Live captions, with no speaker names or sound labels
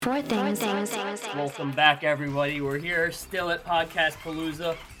Four things. Welcome back, everybody. We're here still at Podcast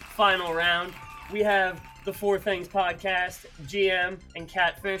Palooza, final round. We have the Four Things Podcast, GM, and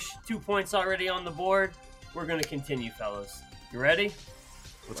Catfish. 2 points already on the board. We're going to continue, fellas. You ready?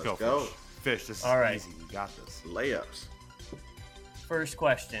 Let's go. Fish, this is All right. easy. We got this. Layups. First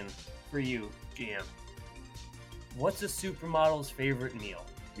question for you, GM. What's a supermodel's favorite meal?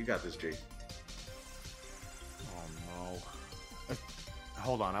 You got this, G. Oh, no.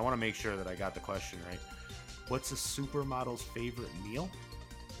 Hold on. I want to make sure that I got the question right. What's a supermodel's favorite meal?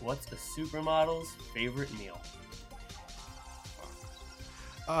 What's a supermodel's favorite meal?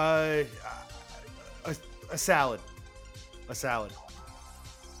 A salad. A salad.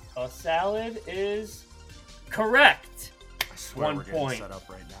 A salad is correct. I swear 1 we're getting point. set up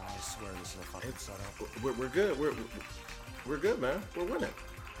right now. I swear this is a fucking setup. We're good. We're good, man. We're winning.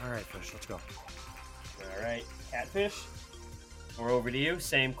 All right, Fish, let's go. All right, Catfish. We're over to you.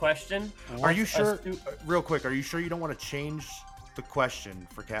 Same question. Are you What's sure? a Real quick, are you sure you don't want to change the question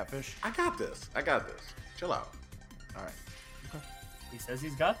for Catfish? I got this. Chill out. All right. He says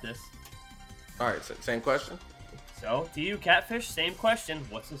he's got this. All right, same question. So, to you, Catfish, same question.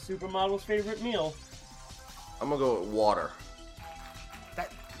 What's a supermodel's favorite meal? I'm going to go with water.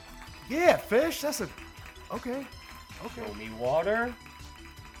 Yeah, Fish. That's a. Okay. Show me water.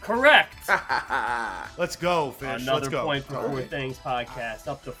 Correct. Let's go, Fish. Another Let's go. point for All Four right. Things Podcast.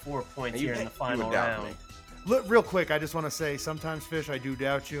 Up to 4 points You- here in the you final would doubt round. me. Look, real quick, I just want to say sometimes, Fish, I do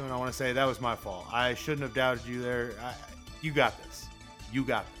doubt you, and I want to say that was my fault. I shouldn't have doubted you there. You got this. You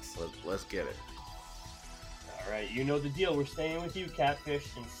got this. Let's get it. All right, you know the deal. We're staying with you, Catfish.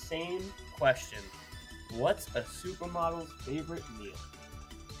 And same question. What's a supermodel's favorite meal?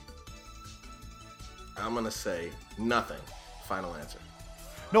 I'm going to say nothing. Final answer.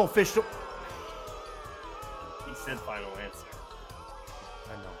 No, Fish. Don't... He said final answer.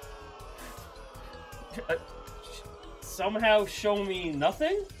 I know. Somehow show me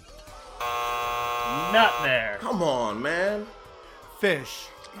nothing? Not there. Come on, man. Fish.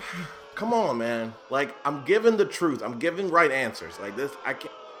 Come on, man. Like, I'm giving the truth. I'm giving right answers. Like this, I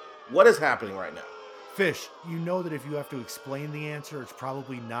can't. What is happening right now? Fish, you know that if you have to explain the answer, it's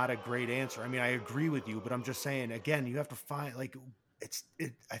probably not a great answer. I mean, I agree with you, but I'm just saying, again, you have to find, like,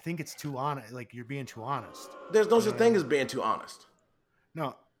 I think it's too honest. Like, you're being too honest. There's no such thing as being too honest.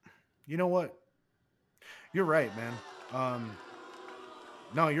 No, you know what? You're right, man.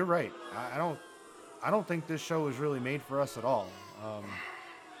 No, you're right. I don't think this show is really made for us at all. I'm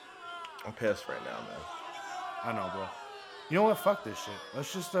pissed right now, man. I know, bro. You know what? Fuck this shit.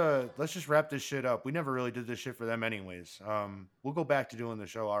 Let's just wrap this shit up. We never really did this shit for them anyways. We'll go back to doing the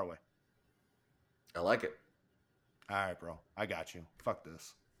show our way. I like it. All right, bro. I got you. Fuck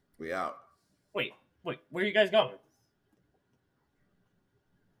this. We out. Wait, where are you guys going?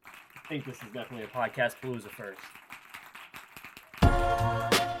 I think this is definitely a Podcast Palooza first.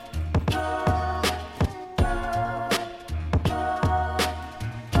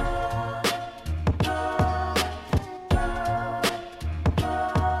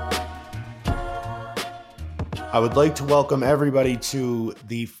 I would like to welcome everybody to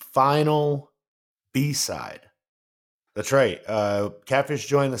the final B-side. That's right. Catfish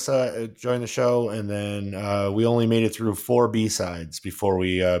joined the show, and then we only made it through 4 B-sides before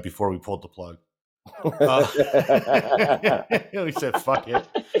we pulled the plug. We said fuck it.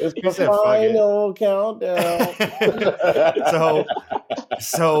 It's We the said fuck it. final countdown.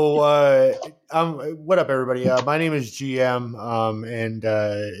 What up, everybody? My name is GM,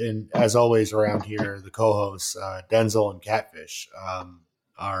 and as always around here, the co-hosts Denzel and Catfish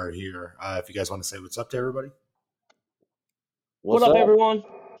are here. If you guys want to say what's up to everybody, What up, everyone?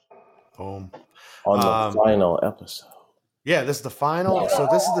 boom. On the final episode. Yeah, this is the final. So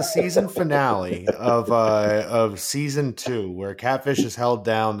this is the season finale of season 2, where Catfish has held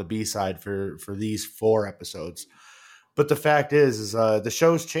down the B-side for these 4 episodes. But the fact is the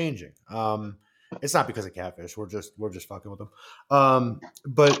show's changing. It's not because of Catfish. We're just fucking with them.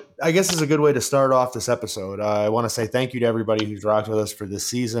 But I guess it's a good way to start off this episode. I want to say thank you to everybody who's rocked with us for this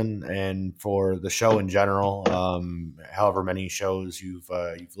season and for the show in general. However many shows you've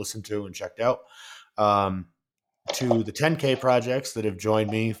listened to and checked out. To the 10K projects that have joined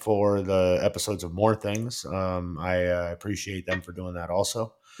me for the episodes of More Things. I appreciate them for doing that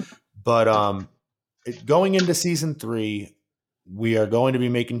also. But going into season 3, we are going to be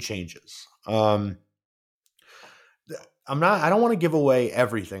making changes. I don't want to give away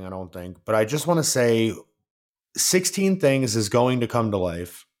everything, I don't think, but I just want to say 16 Things is going to come to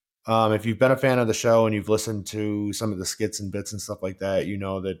life. If you've been a fan of the show and you've listened to some of the skits and bits and stuff like that, you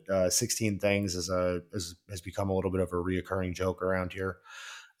know that 16 Things has become a little bit of a reoccurring joke around here.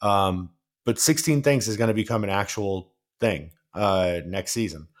 But 16 Things is going to become an actual thing next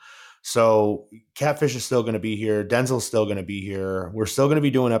season. So Catfish is still going to be here. Denzel's still going to be here. We're still going to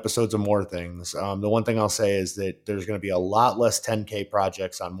be doing episodes of More Things. The one thing I'll say is that there's going to be a lot less 10K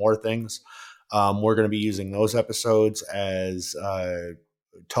projects on More Things. We're going to be using those episodes as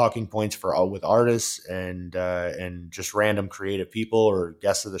talking points with artists and just random creative people or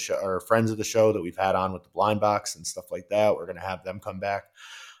guests of the show or friends of the show that we've had on with the Blind Box and stuff like that. We're going to have them come back.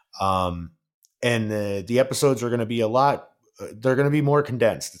 And the episodes are going to be they're going to be more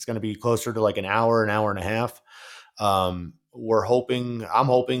condensed. It's going to be closer to like an hour and a half. I'm hoping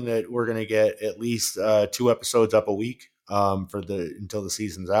that we're going to get at least 2 episodes up a week until the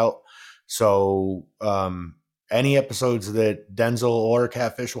season's out. So any episodes that Denzel or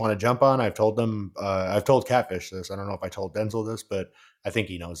Catfish want to jump on, I've told Catfish this. I don't know if I told Denzel this, but I think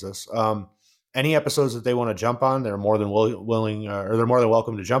he knows this. Any episodes that they want to jump on, they're more than willing, or they're more than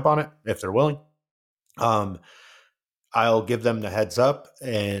welcome to jump on it if they're willing. I'll give them the heads up,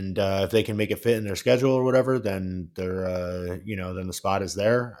 and if they can make it fit in their schedule or whatever, then then the spot is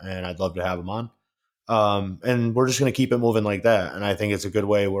there, and I'd love to have them on. And we're just going to keep it moving like that. And I think it's a good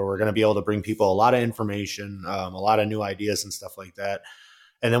way where we're going to be able to bring people a lot of information, a lot of new ideas and stuff like that.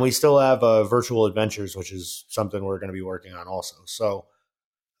 And then we still have virtual adventures, which is something we're going to be working on also. So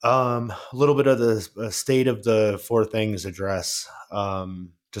a little bit of the state of the 4 Things address to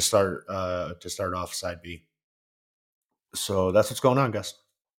start off side B. So that's what's going on, Gus.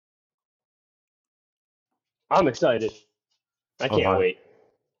 I'm excited. I can't wait.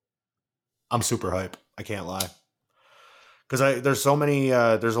 I'm super hype. I can't lie. Because there's so many,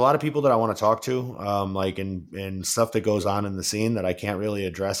 there's a lot of people that I want to talk to, like in stuff that goes on in the scene that I can't really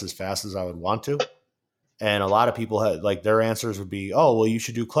address as fast as I would want to. And a lot of people had like their answers would be, oh, well, you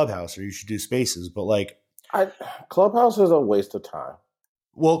should do Clubhouse or you should do Spaces. But like, Clubhouse is a waste of time.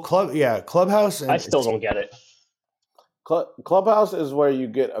 Well, Clubhouse. I still don't get it. Clubhouse is where you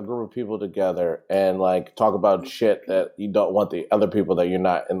get a group of people together and like talk about shit that you don't want the other people that you're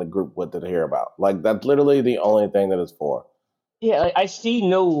not in the group with to hear about. Like that's literally the only thing that it's for. Yeah, I see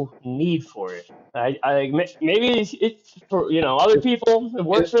no need for it. Maybe it's for other people. It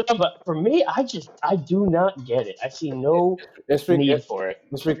works for them, but for me, I do not get it. I see no need for it.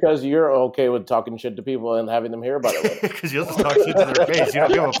 It's because you're okay with talking shit to people and having them hear about it. Because you'll just talk shit to their face. You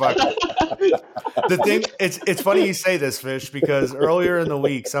don't give a fuck. The thing, it's funny you say this, Fish, because earlier in the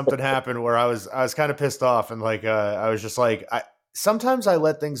week something happened where I was kind of pissed off and like I was just like sometimes I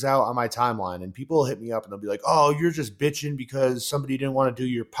let things out on my timeline and people will hit me up and they'll be like, oh, you're just bitching because somebody didn't want to do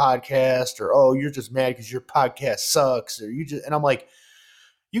your podcast, or, oh, you're just mad because your podcast sucks, or and I'm like,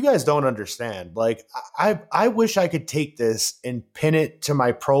 you guys don't understand. Like, I wish I could take this and pin it to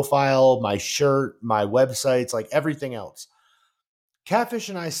my profile, my shirt, my websites, like everything else. Catfish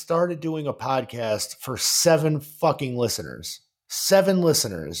and I started doing a podcast for 7 fucking listeners. 7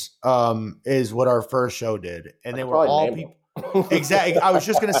 listeners is what our first show did. And they were all people. Exactly. I was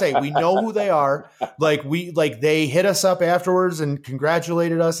just going to say, we know who they are. They hit us up afterwards and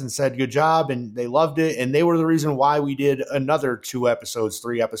congratulated us and said, good job. And they loved it. And they were the reason why we did another 2 episodes,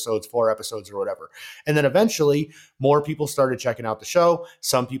 3 episodes, 4 episodes or whatever. And then eventually more people started checking out the show.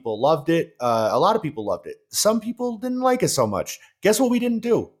 Some people loved it. A lot of people loved it. Some people didn't like it so much. Guess what we didn't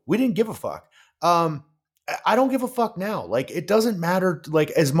do? We didn't give a fuck. I don't give a fuck now. Like, it doesn't matter.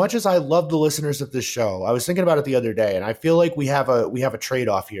 Like, as much as I love the listeners of this show, I was thinking about it the other day, and I feel like we have a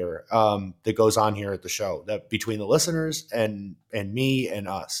trade-off here that goes on here at the show, that between the listeners and me and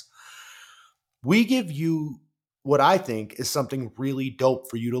us. We give you what I think is something really dope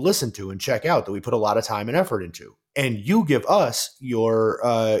for you to listen to and check out that we put a lot of time and effort into, and you give us your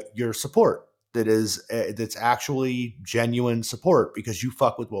support that's actually genuine support because you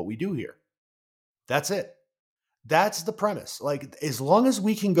fuck with what we do here. That's it. That's the premise. Like, as long as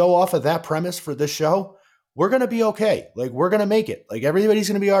we can go off of that premise for this show, we're going to be okay. Like, we're going to make it. Like, everybody's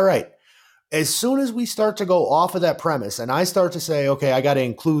going to be all right. As soon as we start to go off of that premise and I start to say, okay, I got to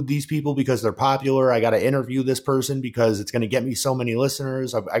include these people because they're popular. I got to interview this person because it's going to get me so many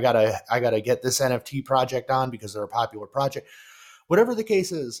listeners. I got to get this NFT project on because they're a popular project. Whatever the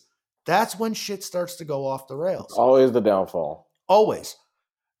case is, that's when shit starts to go off the rails. Always the downfall. Always.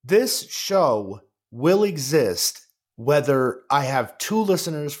 This show will exist whether I have 2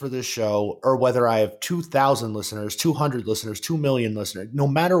 listeners for this show or whether I have 2,000 listeners, 200 listeners, 2 million listeners. No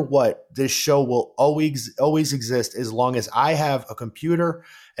matter what, this show will always exist as long as I have a computer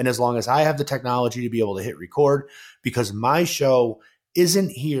and as long as I have the technology to be able to hit record, because my show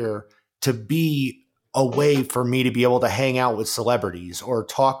isn't here to be a way for me to be able to hang out with celebrities or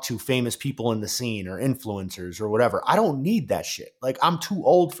talk to famous people in the scene or influencers or whatever. I don't need that shit. Like, I'm too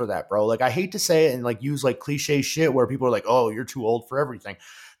old for that, bro. Like, I hate to say it and like use like cliche shit where people are like, oh, you're too old for everything.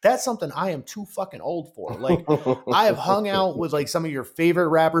 That's something I am too fucking old for. Like, I have hung out with like some of your favorite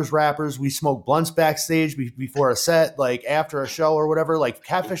rappers. We smoke blunts backstage before a set, like after a show or whatever. Like,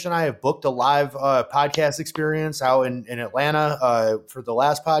 Catfish and I have booked a live podcast experience out in Atlanta for the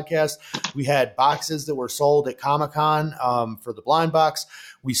last podcast. We had boxes that were sold at Comic-Con for the blind box.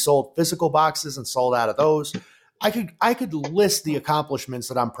 We sold physical boxes and sold out of those. I could list the accomplishments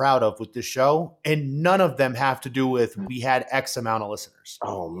that I'm proud of with this show, and none of them have to do with we had X amount of listeners.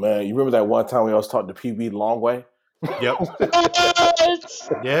 Oh man, you remember that one time we always talked to PB Longway? Yep.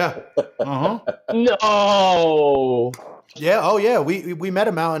 Yeah. No. Yeah. Oh yeah. We met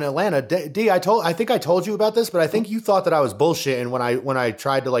him out in Atlanta. D, I think I told you about this, but I think you thought that I was bullshitting when I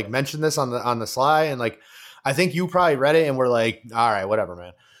tried to like mention this on the sly, and like I think you probably read it and were like, all right, whatever,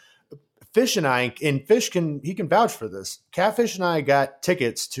 man. Fish and I, and Fish can vouch for this. Catfish and I got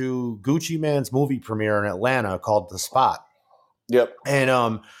tickets to Gucci Mane's movie premiere in Atlanta called The Spot. Yep.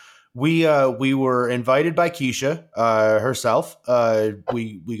 And we were invited by Keisha herself.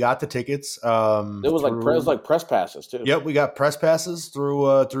 We got the tickets. It was like press passes too. Yep, we got press passes through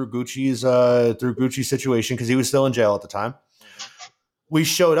Gucci's situation because he was still in jail at the time. We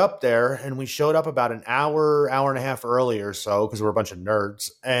showed up there, and we showed up about an hour and a half early or so because we're a bunch of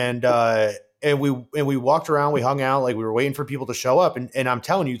nerds. And we walked around, we hung out, like we were waiting for people to show up. And I'm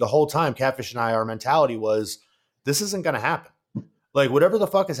telling you, the whole time, Catfish and I, our mentality was, this isn't going to happen. Like, whatever the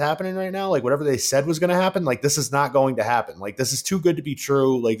fuck is happening right now, like whatever they said was going to happen, like this is not going to happen. Like, this is too good to be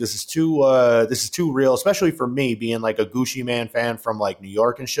true. Like, this is too real, especially for me being like a Gucci Mane fan from like New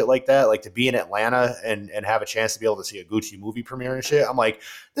York and shit like that. Like, to be in Atlanta and have a chance to be able to see a Gucci movie premiere and shit. I'm like,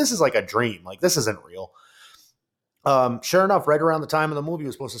 this is like a dream. Like, this isn't real. Sure enough, right around the time of the movie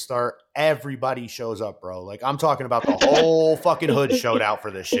was supposed to start, everybody shows up, bro. Like, I'm talking about the whole fucking hood showed out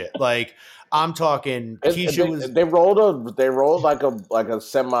for this shit. Like, I'm talking Keisha they rolled like a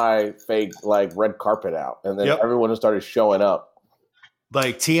semi fake like red carpet out, and then everyone just started showing up.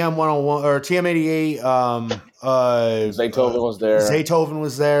 Like TM 101 or TM 88, Zaytoven was there. Zaytoven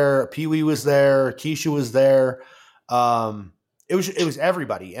was there. Pee Wee was there. Keisha was there. It was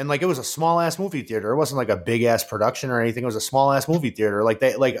everybody, and like it was a small ass movie theater. It wasn't like a big ass production or anything. It was a small ass movie theater. Like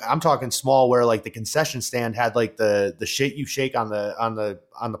I'm talking small, where like the concession stand had like the shit you shake on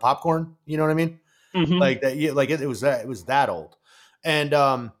the popcorn. You know what I mean? Mm-hmm. Like that. Like it was that old,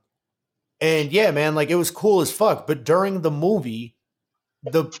 and yeah, man, like it was cool as fuck. But during the movie,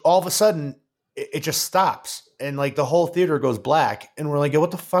 all of a sudden it just stops. And like the whole theater goes black, and we're like, "Yo,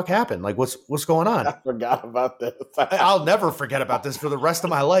 what the fuck happened? Like, what's going on?" I forgot about this. I'll never forget about this for the rest of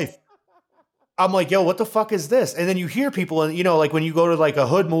my life. I'm like, "Yo, what the fuck is this?" And then you hear people, and like when you go to like a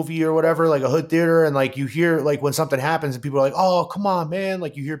hood movie or whatever, like a hood theater, and like you hear like when something happens, and people are like, "Oh, come on, man!"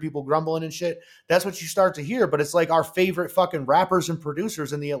 Like you hear people grumbling and shit. That's what you start to hear. But it's like our favorite fucking rappers and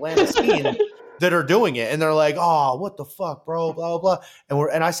producers in the Atlanta scene that are doing it, and they're like, "Oh, what the fuck, bro?" Blah blah blah.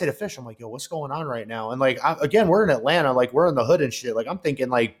 And I say to Fish, I'm like, "Yo, what's going on right now?" And like, again, we're in Atlanta, like we're in the hood and shit. Like I'm thinking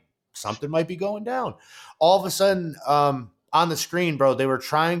like something might be going down. All of a sudden, on the screen, bro, they were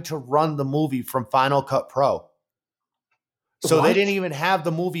trying to run the movie from Final Cut Pro. So They didn't even have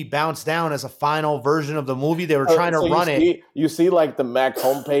the movie bounce down as a final version of the movie. They were trying to run it. You see like the Mac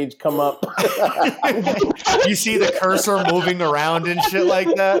homepage come up. You see the cursor moving around and shit like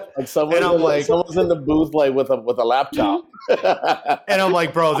that. Like someone's in the booth like with a laptop. And I'm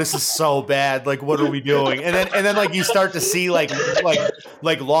like, bro, this is so bad. Like, what are we doing? And then like you start to see like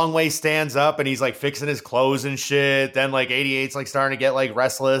Longway stands up and he's like fixing his clothes and shit. Then like 88's like starting to get like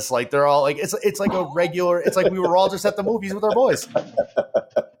restless. Like they're all like it's like a regular. It's like we were all just at the movies with our boys.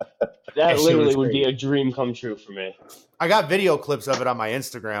 That literally would be a dream come true for me. I got video clips of it on my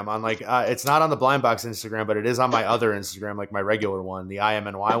Instagram. On like, it's not on the Blind Box Instagram, but it is on my other Instagram, like my regular one, the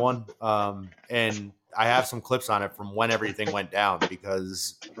IMNY one. And I have some clips on it from when everything went down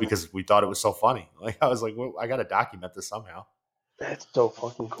because we thought it was so funny. Like I was like, well, I got to document this somehow. That's so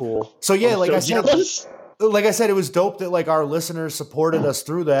fucking cool. So yeah, like I said, it was dope that like our listeners supported us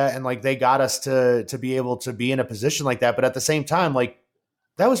through that, and like they got us to be able to be in a position like that. But at the same time, like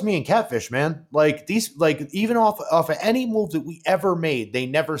that was me and Catfish, man. Like these, like even off of any move that we ever made, they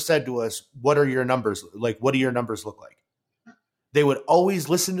never said to us, "What are your numbers? Like, what do your numbers look like?" They would always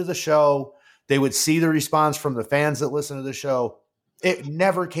listen to the show. They would see the response from the fans that listen to the show. It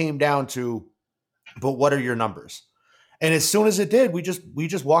never came down to, "But what are your numbers?" And as soon as it did, we just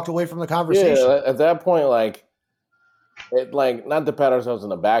walked away from the conversation. Yeah, at that point, like it like not to pat ourselves in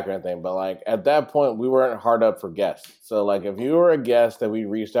the back or anything, but like at that point we weren't hard up for guests. So like if you were a guest that we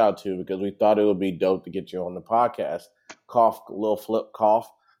reached out to because we thought it would be dope to get you on the podcast, cough, little flip cough,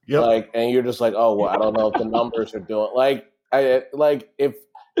 like, and you're just like, oh well, I don't know if the numbers are doing like if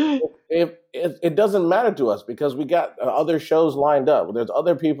it doesn't matter to us because we got other shows lined up. There's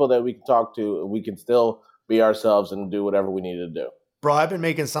other people that we can talk to, and we can still be ourselves and do whatever we need to do. Bro, I've been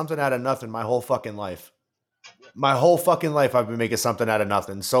making something out of nothing my whole fucking life. My whole fucking life, I've been making something out of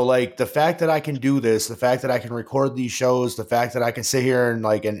nothing. So, like, the fact that I can do this, the fact that I can record these shows, the fact that I can sit here and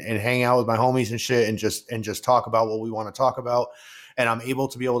like and hang out with my homies and shit and just talk about what we want to talk about, and I'm able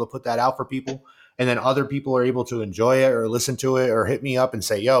to put that out for people, and then other people are able to enjoy it or listen to it or hit me up and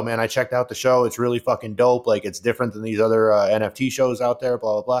say, "Yo, man, I checked out the show. It's really fucking dope. Like, it's different than these other NFT shows out there."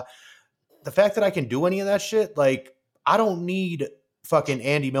 Blah blah blah. The fact that I can do any of that shit, like, I don't need fucking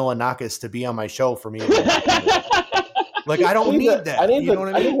Andy Milonakis to be on my show for me. Like, I don't need that. You know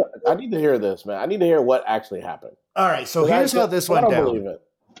what I mean? I need to hear this, man. I need to hear what actually happened. All right, so here's how this went down. Believe it.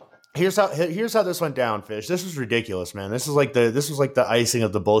 Here's how this went down, Fish. This was ridiculous, man. This was like the icing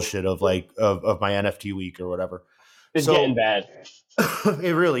of the bullshit of like of my NFT week or whatever. It's getting bad.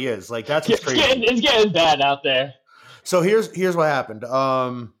 It really is. Like, that's what's crazy. It's getting bad out there. So here's what happened.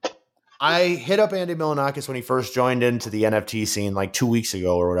 I hit up Andy Milonakis when he first joined into the NFT scene like 2 weeks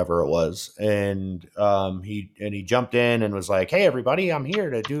ago or whatever it was. And he jumped in and was like, "Hey everybody, I'm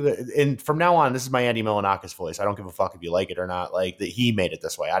here to do the," and from now on, this is my Andy Milonakis voice. I don't give a fuck if you like it or not. Like, that he made it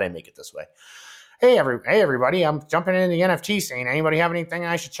this way. I didn't make it this way. Hey everybody, I'm jumping into the NFT scene. Anybody have anything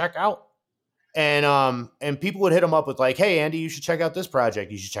I should check out? And people would hit him up with like, "Hey Andy, you should check out this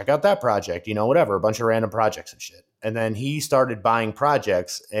project. You should check out that project, you know, whatever, a bunch of random projects and shit." And then he started buying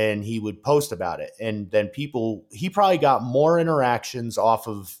projects and he would post about it. And then he probably got more interactions off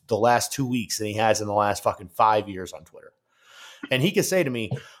of the last 2 weeks than he has in the last fucking 5 years on Twitter. And he could say to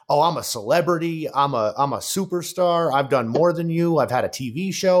me, "Oh, I'm a celebrity. I'm a superstar. I've done more than you. I've had a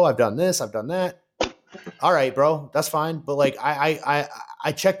TV show. I've done this. I've done that." All right, bro, that's fine. But like,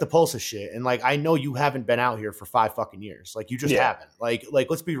 I check the pulse of shit, and like, I know you haven't been out here for 5 fucking years. Like, you just haven't. Like,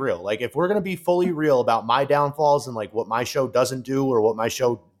 let's be real. Like, if we're gonna be fully real about my downfalls and like what my show doesn't do or what my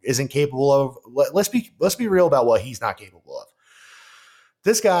show isn't capable of, let's be real about what he's not capable of.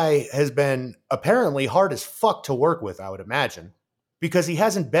 This guy has been apparently hard as fuck to work with, I would imagine, because he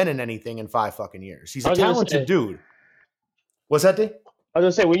hasn't been in anything in 5 fucking years. He's a talented dude. What's that, D? I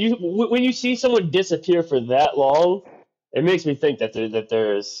was gonna say, when you see someone disappear for that long, it makes me think that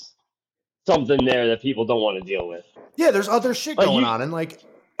there's something there that people don't want to deal with. Yeah, there's other shit going on,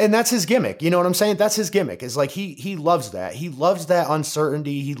 and that's his gimmick. You know what I'm saying? That's his gimmick. Is like he loves that. He loves that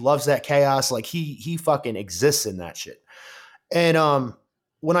uncertainty. He loves that chaos. Like he fucking exists in that shit. And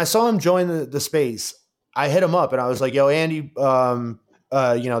when I saw him join the space, I hit him up and I was like, "Yo, Andy,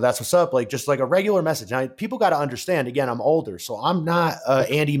 that's what's up." Like, just like a regular message. Now, people got to understand, again, I'm older, so I'm not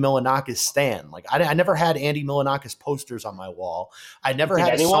Andy Milonakis stan. Like, I never had Andy Milonakis posters on my wall. I never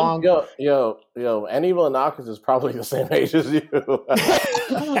had a song. Yo, Andy Milonakis is probably the same age as you.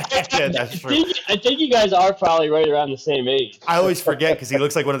 Yeah, that's true. I think you guys are probably right around the same age. I always forget because he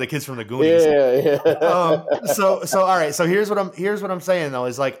looks like one of the kids from the Goonies. Yeah. So all right. So here's what I'm saying though,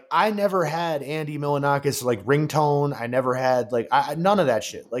 is like, I never had Andy Milonakis like ringtone. I never had like none of that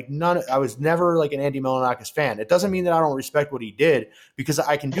shit. Like I was never like an Andy Milonakis fan. It doesn't mean that I don't respect what he did, because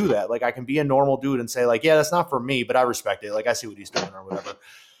I can do that. Like, I can be a normal dude and say like, yeah, that's not for me, but I respect it. Like, I see what he's doing or whatever.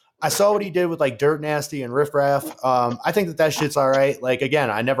 I saw what he did with like Dirt Nasty and Riff Raff. I think that shit's all right. Like, again,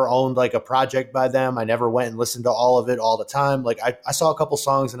 I never owned like a project by them. I never went and listened to all of it all the time. Like, I saw a couple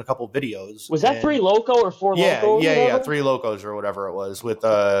songs and a couple videos. Was that 3 Loco or 4 Locos? Yeah, 3 Locos or whatever it was with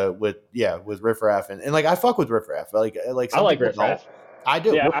Riff Raff and like, I fuck with Riff Raff. Like I like Riff Raff. I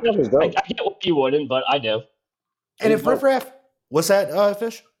do. Yeah, I get what you wouldn't, but I do. And if Riff Raff, what's that,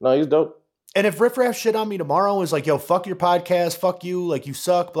 Fish? No, he's dope. And if Riff Raff shit on me tomorrow and was like, "Yo, fuck your podcast, fuck you, like, you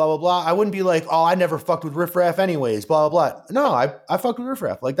suck, blah, blah, blah," I wouldn't be like, "Oh, I never fucked with Riff Raff anyways, blah, blah, blah." No, I fucked with Riff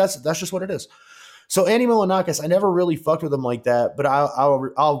Raff. Like, that's just what it is. So Andy Milonakis, I never really fucked with him like that, but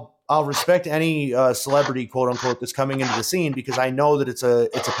I'll respect any celebrity, quote unquote, that's coming into the scene, because I know that it's a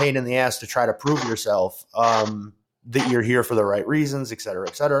pain in the ass to try to prove yourself, that you're here for the right reasons, et cetera,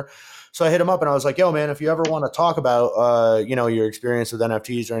 et cetera. So I hit him up and I was like, "Yo, man, if you ever want to talk about, your experience with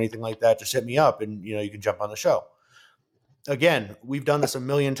NFTs or anything like that, just hit me up and, you can jump on the show." Again, we've done this a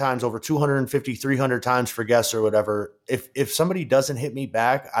million times, over 250, 300 times for guests or whatever. If somebody doesn't hit me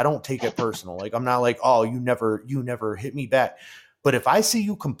back, I don't take it personal. Like, I'm not like, "Oh, you never hit me back." But if I see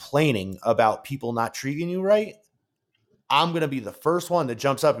you complaining about people not treating you right, I'm going to be the first one that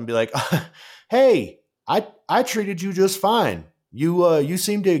jumps up and be like, "Hey, I treated you just fine. You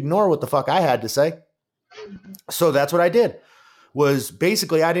seemed to ignore what the fuck I had to say. So that's what I did. Was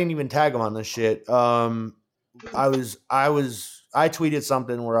basically I didn't even tag him on this shit. I tweeted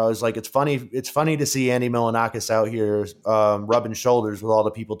something where I was like, it's funny to see Andy Milonakis out here rubbing shoulders with all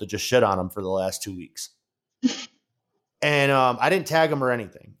the people that just shit on him for the last 2 weeks. And I didn't tag him or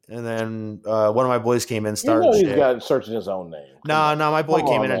anything. And then one of my boys came in, started shit. He's got searching his own name. No, my boy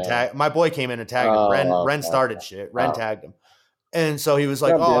came in and tagged him. Ren started shit. Ren tagged him. And so he was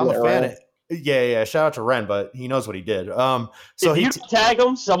like, I'm a fan of it. Yeah. Shout out to Ren, but he knows what he did. So if you tag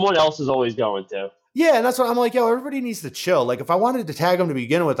him, someone else is always going to. Yeah, and that's what I'm like, everybody needs to chill. Like, if I wanted to tag him to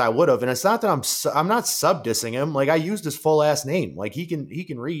begin with, I would have. And it's not that I'm not sub-dissing him. Like, I used his full-ass name. Like, he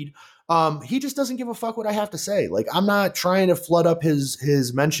can read. He just doesn't give a fuck what I have to say. Like, I'm not trying to flood up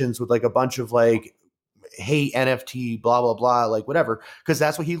his mentions with, like, a bunch of, like, hate NFT, blah, blah, blah, like, whatever. Because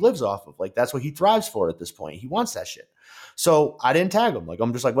that's what he lives off of. Like, that's what he thrives for at this point. He wants that shit. So I didn't tag him. Like,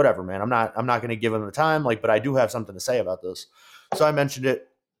 I'm just like, whatever, man. I'm not going to give him the time. Like, but I do have something to say about this. So I mentioned it.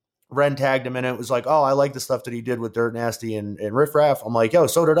 Ren tagged him and it was like, oh, I like the stuff that he did with Dirt Nasty and Riff Raff. I'm like, yo,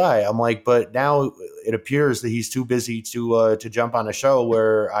 so did I. I'm like, but now it appears that he's too busy to jump on a show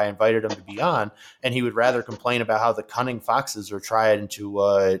where I invited him to be on, and he would rather complain about how the cunning foxes are trying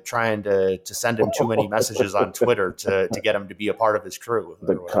to send him too many messages on Twitter to get him to be a part of his crew.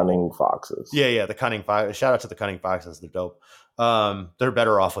 The cunning foxes. Yeah, the cunning foxes. Shout out to the cunning foxes. They're dope. They're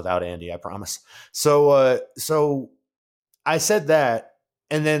better off without Andy, I promise. So I said that.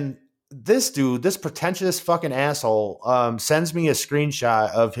 And then this dude, this pretentious fucking asshole, sends me a screenshot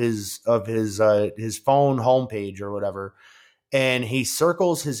of his phone homepage or whatever, and he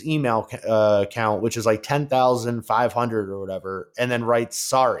circles his email account, which is like 10,500 or whatever, and then writes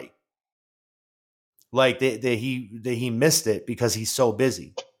sorry, like that he missed it because he's so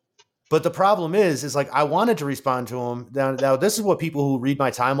busy. But the problem is like I wanted to respond to him. Now this is what people who read my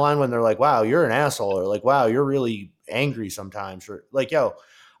timeline when they're like, "Wow, you're an asshole," or like, "Wow, you're really angry sometimes," or like, "Yo."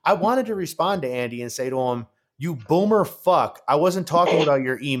 I wanted to respond to Andy and say to him, you boomer fuck. I wasn't talking about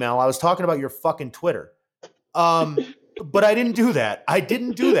your email. I was talking about your fucking Twitter. But I didn't do that. I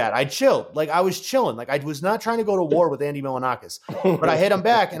chilled. Like, I was chilling. Like, I was not trying to go to war with Andy Milonakis. But I hit him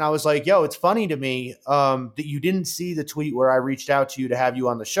back and I was like, yo, it's funny to me that you didn't see the tweet where I reached out to you to have you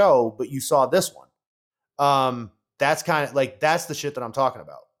on the show, but you saw this one. That's kind of like, that's the shit that I'm talking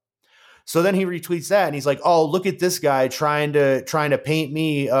about. So then he retweets that and he's like, oh, look at this guy trying to paint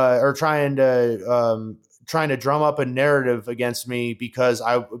me or trying to drum up a narrative against me because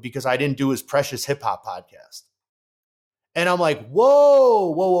I didn't do his Precious Hip Hop podcast. And I'm like,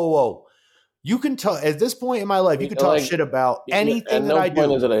 whoa. You can tell at this point in my life, you can talk shit about anything that I do. At no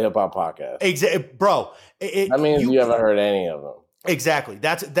point is it a hip hop podcast. Exactly, bro. That means you haven't heard any of them. Exactly.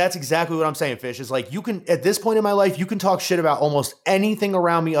 That's exactly what I'm saying, Fish. Is like you can at this point in my life, you can talk shit about almost anything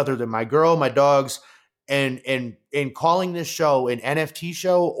around me other than my girl, my dogs, and calling this show an NFT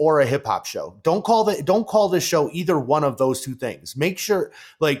show or a hip hop show. Don't call this show either one of those two things. Make sure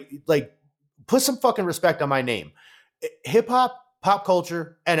like put some fucking respect on my name. Hip hop, pop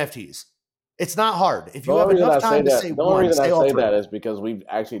culture, NFTs. It's not hard. If you have enough time to say one, the only reason I say that is because we've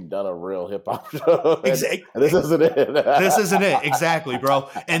actually done a real hip hop show. Exactly. This isn't it. This isn't it. Exactly, bro.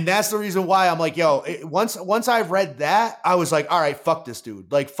 And that's the reason why I'm like, yo, once I read that, I was like, all right, fuck this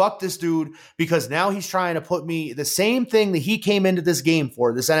dude. Like, fuck this dude, because now he's trying to put me the same thing that he came into this game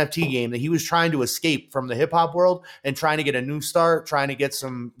for, this NFT game, that he was trying to escape from the hip hop world and trying to get a new start, trying to get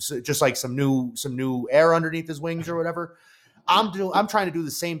some new air underneath his wings or whatever. I'm trying to do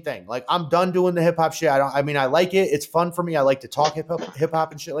the same thing. Like, I'm done doing the hip hop shit. I like it. It's fun for me. I like to talk hip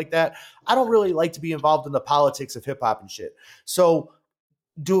hop and shit like that. I don't really like to be involved in the politics of hip hop and shit. So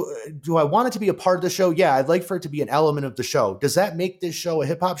do I want it to be a part of the show? Yeah, I'd like for it to be an element of the show. Does that make this show a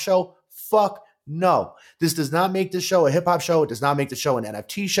hip hop show? Fuck no. This does not make this show a hip hop show. It does not make the show an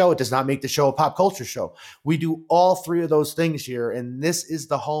NFT show. It does not make the show a pop culture show. We do all three of those things here, and this is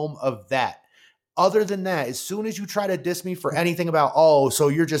the home of that. Other than that, as soon as you try to diss me for anything about, oh, so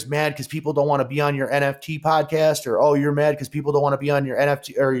you're just mad because people don't want to be on your NFT podcast, or oh, you're mad because people don't want to be on your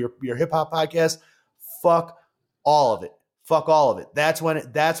NFT or your hip hop podcast, fuck all of it. Fuck all of it. That's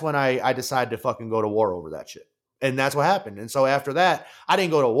when I decided to fucking go to war over that shit. And that's what happened. And so after that, I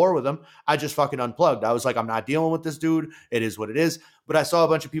didn't go to war with him. I just fucking unplugged. I was like, I'm not dealing with this dude. It is what it is. But I saw a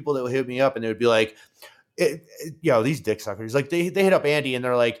bunch of people that would hit me up and they would be like, these dick suckers. Like they hit up Andy and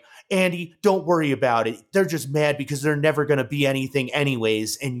they're like, Andy, don't worry about it. They're just mad because they're never going to be anything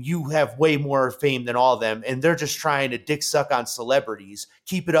anyways. And you have way more fame than all of them. And they're just trying to dick suck on celebrities.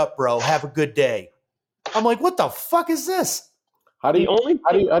 Keep it up, bro. Have a good day. I'm like, what the fuck is this? How do The you only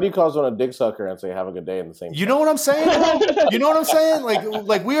how do you call someone a dick sucker and say have a good day in the same? You know what I'm saying? Bro? You know what I'm saying?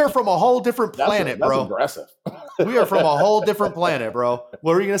 Like we are from a whole different planet, that's bro. aggressive. We are from a whole different planet, bro.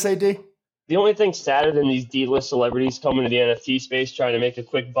 What were you gonna say, D? The only thing sadder than these D-list celebrities coming to the NFT space trying to make a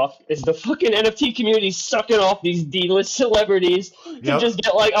quick buck is the fucking NFT community sucking off these D-list celebrities to Yep. just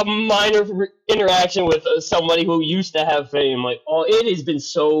get like a minor interaction with somebody who used to have fame. Like, oh, it has been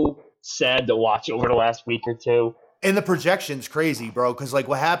so sad to watch over the last week or two. And the projection's crazy, bro. Because like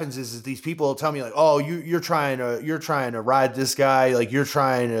what happens is these people will tell me like, oh, you're trying to ride this guy, like you're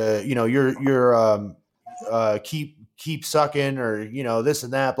trying to, you're keep sucking or this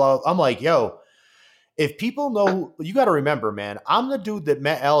and that. Blah. I'm like, yo, if people know, you got to remember, man. I'm the dude that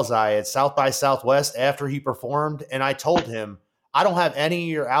met Elzai at South by Southwest after he performed, and I told him I don't have any of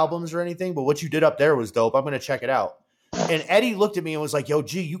your albums or anything, but what you did up there was dope. I'm gonna check it out. And Eddie looked at me and was like, yo,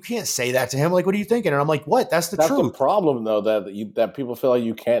 G, you can't say that to him. Like, what are you thinking? And I'm like, what? That's the That's truth. the problem, though, that people feel like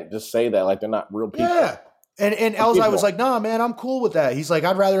you can't just say that, like they're not real people. Yeah. And Elzai was like, nah, man, I'm cool with that. He's like,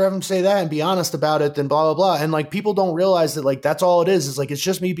 I'd rather have him say that and be honest about it than blah, blah, blah. And like, people don't realize that like, that's all it is. It's like, it's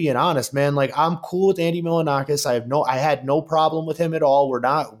just me being honest, man. Like, I'm cool with Andy Milonakis. I had no problem with him at all. We're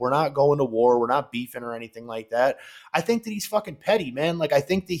not going to war. We're not beefing or anything like that. I think that he's fucking petty, man. Like, I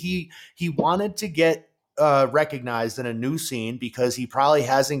think that he wanted to get recognized in a new scene because he probably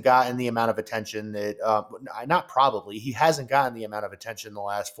hasn't gotten the amount of attention that he hasn't gotten the amount of attention in the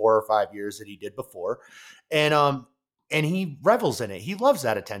last 4 or 5 years that he did before. And he revels in it. He loves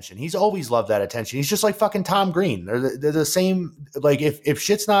that attention. He's always loved that attention. He's just like fucking Tom Green. They're the same. Like if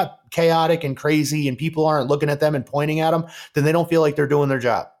shit's not chaotic and crazy and people aren't looking at them and pointing at them, then they don't feel like they're doing their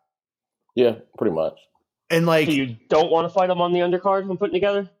job. Yeah, pretty much. And like, So you don't want to fight him on the undercard I'm putting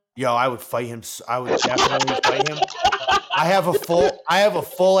together? yo, I would fight him. I would definitely fight him. I have a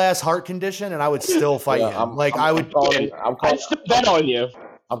full ass heart condition, and I would still fight him. I'd still bet on you.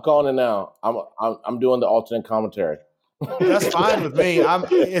 I'm calling it now. I'm doing the alternate commentary. That's fine with me.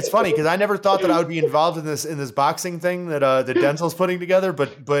 It's funny because I never thought that I would be involved in this boxing thing that Denzel's putting together.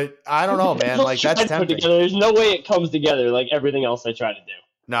 But I don't know, man. Like that's tempting. There's no way it comes together like everything else I try to do.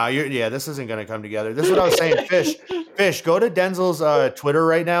 No, this isn't going to come together. This is what I was saying. Fish, go to Denzel's Twitter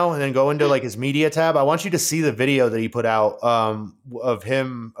right now and then go into like his media tab. I want you to see the video that he put out of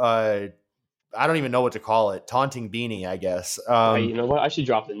him. I don't even know what to call it. Taunting Beanie, I guess. Hey, you know what? I should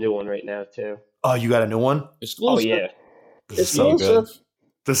drop the new one right now too. Oh, you got a new one? Exclusive. Oh yeah. This is so good.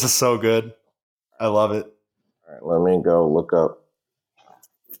 This is so good. I love it. All right, let me go look up.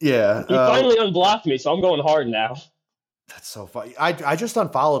 Yeah. He finally unblocked me, so I'm going hard now. That's so funny. I just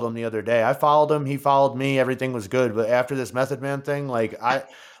unfollowed him the other day. I followed him. He followed me. Everything was good. But after this Method Man thing, like I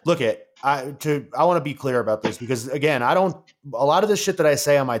want to be clear about this because again, a lot of this shit that I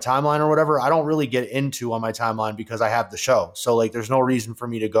say on my timeline or whatever, I don't really get into on my timeline because I have the show. So like, there's no reason for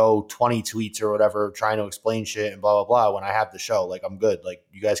me to go 20 tweets or whatever, trying to explain shit and blah, blah, blah. When I have the show, like I'm good. Like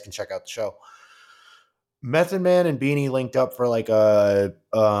you guys can check out the show. Method Man and Beanie linked up for like a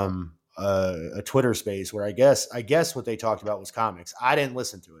Twitter space where I guess what they talked about was comics. I didn't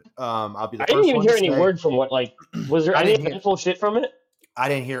listen to it. I'll be the first I didn't even one hear to any say, word from what like was there any eventful shit from it? I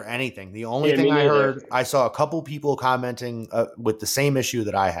didn't hear anything. The only thing I heard, I saw a couple people commenting with the same issue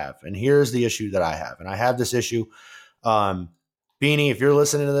that I have. And here's the issue that I have. And I have this issue. Beanie, if you're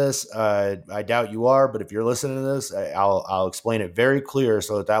listening to this, I doubt you are, but if you're listening to this, I'll explain it very clear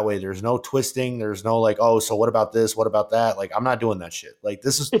so that way there's no twisting. There's no like, oh, so what about this? What about that? Like, I'm not doing that shit. Like,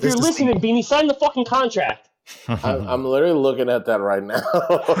 this is. If you're listening, Beanie, sign the fucking contract. I'm literally looking at that right now.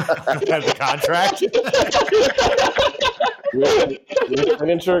 The contract. Your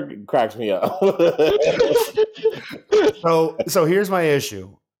signature cracks me up. So here's my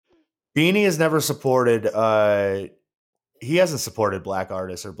issue. Beanie has never supported. He hasn't supported black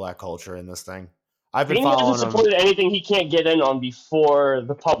artists or black culture in this thing. I've been following him. He hasn't supported anything he can't get in on before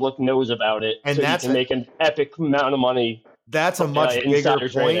the public knows about it, and so he can make an epic amount of money. That's a much bigger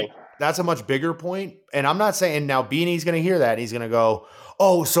point. That's a much bigger point. And I'm not saying now Beanie's going to hear that and he's going to go,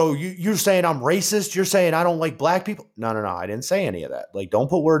 oh, so you're saying I'm racist? You're saying I don't like black people? No. I didn't say any of that. Like, don't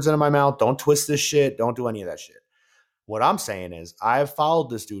put words into my mouth. Don't twist this shit. Don't do any of that shit. What I'm saying is I've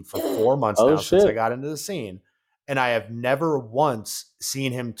followed this dude for 4 months since I got into the scene. And I have never once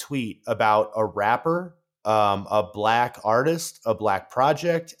seen him tweet about a rapper, a black artist, a black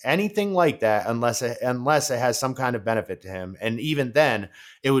project, anything like that, unless it has some kind of benefit to him. And even then,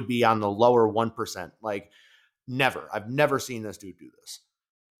 it would be on the lower 1%. Like, never. I've never seen this dude do this.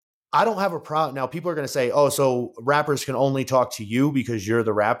 I don't have a problem. Now, people are going to say, oh, so rappers can only talk to you because you're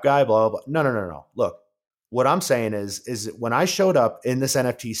the rap guy, blah, blah, blah. No. Look, What I'm saying is when I showed up in this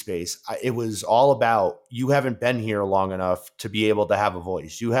NFT space, it was all about, you haven't been here long enough to be able to have a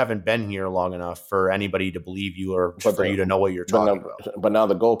voice. You haven't been here long enough for anybody to believe you or for you to know what you're talking about. But now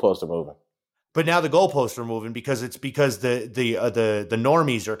the goalposts are moving. But now the goalposts are moving because the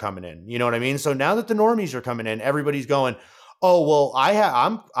normies are coming in. You know what I mean? So now that the normies are coming in, everybody's going, oh, well,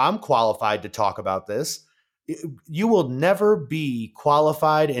 I'm qualified to talk about this. You will never be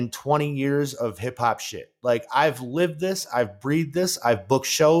qualified in 20 years of hip hop shit. Like, I've lived this, I've breathed this, I've booked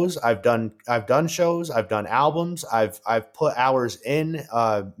shows, I've done shows, I've done albums, I've put hours in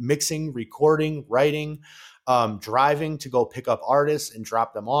mixing, recording, writing, driving to go pick up artists and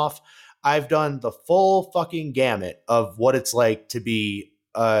drop them off. I've done the full fucking gamut of what it's like to be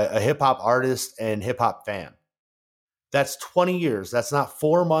a hip hop artist and hip hop fan. That's 20 years. That's not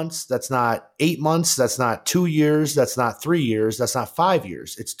 4 months. That's not 8 months. That's not 2 years. That's not 3 years. That's not 5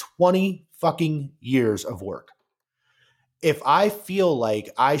 years. It's 20 fucking years of work. If I feel like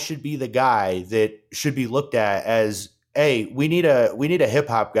I should be the guy that should be looked at as, hey, we need a hip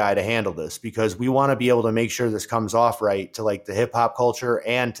hop guy to handle this because we want to be able to make sure this comes off right to like the hip hop culture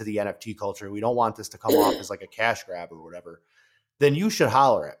and to the NFT culture. We don't want this to come off as like a cash grab or whatever. Then you should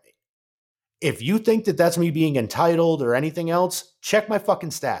holler at me. If you think that that's me being entitled or anything else, check my fucking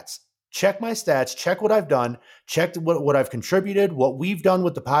stats. Check my stats. Check what I've done. Check what I've contributed, what we've done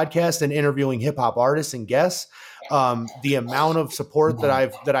with the podcast and interviewing hip hop artists and guests. The amount of support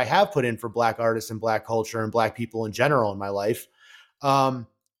that I have put in for Black artists and Black culture and Black people in general in my life. The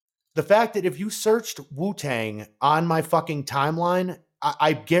fact that if you searched Wu-Tang on my fucking timeline,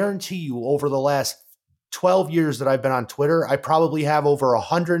 I guarantee you over the last 12 years that I've been on Twitter, I probably have over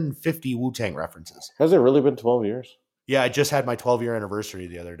 150 Wu-Tang references. Has it really been 12 years? Yeah, I just had my 12-year anniversary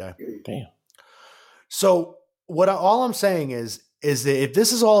the other day. Damn. So all I'm saying is that if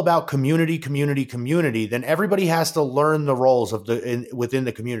this is all about community, then everybody has to learn the roles within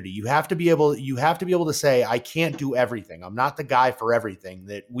the community. You have to be able to say, I can't do everything. I'm not the guy for everything.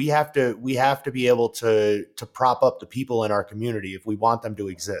 That we have to be able to prop up the people in our community if we want them to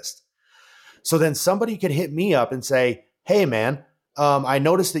exist. So then somebody could hit me up and say, hey, man, I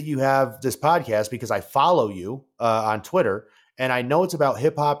noticed that you have this podcast because I follow you on Twitter, and I know it's about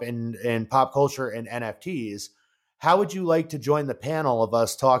hip hop and pop culture and NFTs. How would you like to join the panel of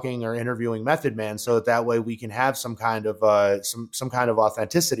us talking or interviewing Method Man so that way we can have some kind of some kind of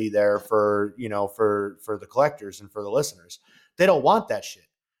authenticity there for the collectors and for the listeners? They don't want that shit.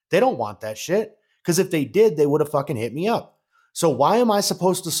 They don't want that shit because if they did, they would have fucking hit me up. So why am I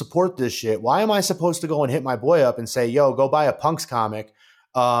supposed to support this shit? Why am I supposed to go and hit my boy up and say, yo, go buy a Punks comic,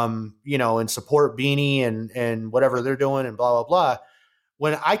 and support Beanie and whatever they're doing and blah, blah, blah,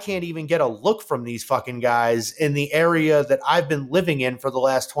 when I can't even get a look from these fucking guys in the area that I've been living in for the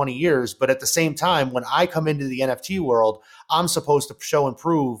last 20 years. But at the same time, when I come into the NFT world, I'm supposed to show and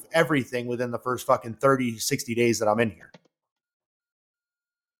prove everything within the first fucking 30, 60 days that I'm in here.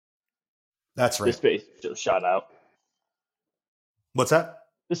 That's right. This space is so shot out. What's that?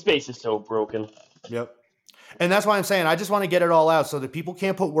 The space is so broken. Yep. And that's why I'm saying I just want to get it all out so that people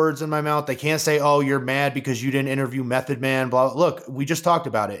can't put words in my mouth. They can't say, oh, you're mad because you didn't interview Method Man. Blah. Look, we just talked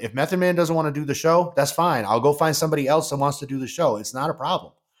about it. If Method Man doesn't want to do the show, that's fine. I'll go find somebody else that wants to do the show. It's not a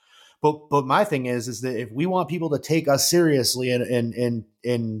problem. But my thing is that if we want people to take us seriously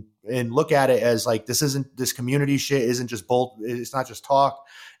and look at it as like this community shit isn't just it's not just talk.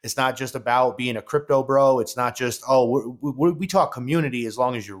 It's not just about being a crypto bro. It's not just, we talk community as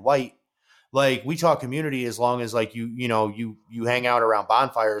long as you're white. Like we talk community as long as like you hang out around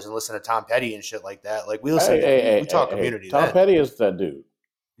bonfires and listen to Tom Petty and shit like that. Like we listen, we talk community. Tom Petty is that dude.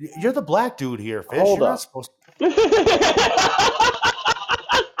 You're the black dude here, Fish. Hold you're up. not supposed to.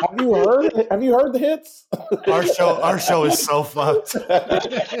 Have you heard the hits? Our show is so fucked.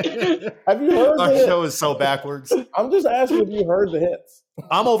 Have you heard our show is so backwards. I'm just asking if you heard the hits.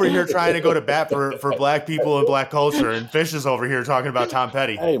 I'm over here trying to go to bat for black people and black culture, and Fish is over here talking about Tom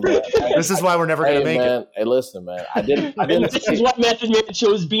Petty. Hey, man. This is why we're never going to make it. Hey, listen, man. I didn't. This is why Method Man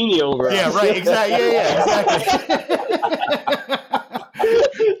chose Beanie over us. Yeah, right. Exactly. Exactly.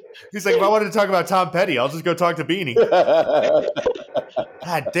 He's like, if I wanted to talk about Tom Petty, I'll just go talk to Beanie.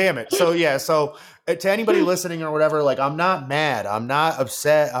 God damn it. So, yeah. So to anybody listening or whatever, like, I'm not mad. I'm not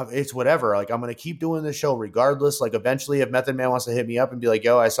upset. It's whatever. Like, I'm going to keep doing this show regardless. Like, eventually, if Method Man wants to hit me up and be like,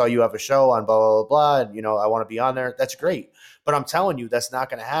 yo, I saw you have a show on blah, blah, blah, blah, and, I want to be on there. That's great. But I'm telling you, that's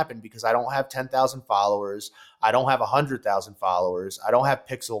not going to happen because I don't have 10,000 followers. I don't have 100,000 followers. I don't have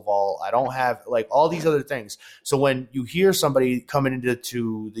Pixel Vault. I don't have like all these other things. So when you hear somebody come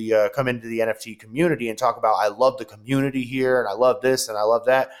into the NFT community and talk about, I love the community here and I love this and I love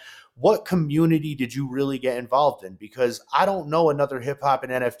that. what community did you really get involved in? Because I don't know another hip hop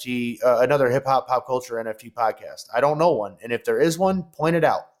and NFT, another hip hop pop culture NFT podcast. I don't know one. And if there is one, point it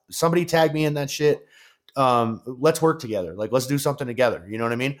out. Somebody tag me in that shit. Let's work together. Like, let's do something together. You know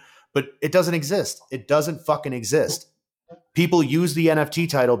what I mean? But it doesn't exist. It doesn't fucking exist. People use the NFT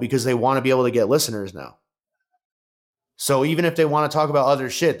title because they want to be able to get listeners now. So even if they want to talk about other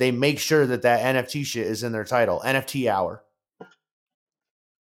shit, they make sure that NFT shit is in their title. NFT hour.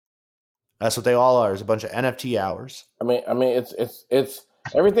 That's what they all are, is a bunch of NFT hours. I mean, it's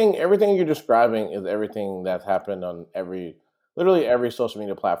everything you're describing is everything that's happened on literally every social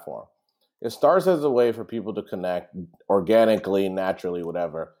media platform. It starts as a way for people to connect organically, naturally,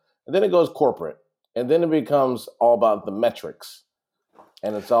 whatever. And then it goes corporate. And then it becomes all about the metrics.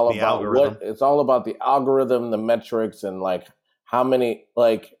 And it's all about the algorithm, the metrics, and like how many,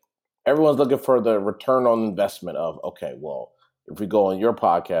 like everyone's looking for the return on investment of, okay, well, if we go on your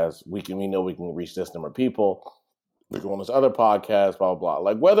podcast, we know we can reach this number of people. We go on this other podcast, blah, blah,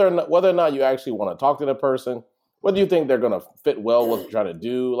 blah. Like whether or not you actually want to talk to the person, whether you think they're going to fit well with what you're trying to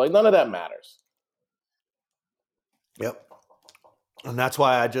do, like none of that matters. Yep. And that's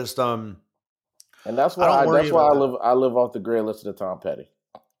why I just and that's why I live off the grid, listen to Tom Petty.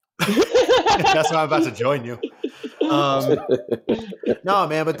 That's why I'm about to join you. No,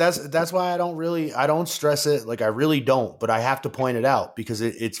 man, but that's why I don't stress it. Like I really don't, but I have to point it out because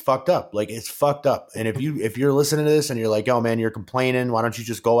it's fucked up. Like it's fucked up. And if you're listening to this and you're like, yo, man, you're complaining, why don't you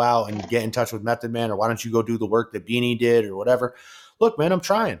just go out and get in touch with Method Man, or why don't you go do the work that Beanie did or whatever? Look, man, I'm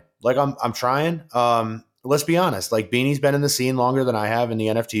trying. Like I'm trying. Let's be honest. Like Beanie's been in the scene longer than I have in the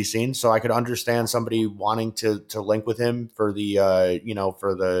NFT scene, so I could understand somebody wanting to link with him for the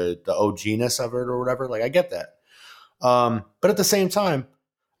for the OG-ness of it or whatever. Like I get that. But at the same time,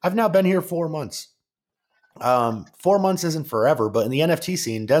 I've now been here 4 months. 4 months isn't forever, but in the NFT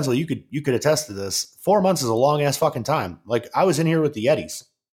scene, Denzel, you could attest to this. 4 months is a long ass fucking time. Like I was in here with the Yetis.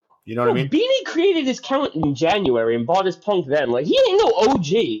 You know what I mean? Beanie created his account in January and bought his punk then. Like he ain't no OG.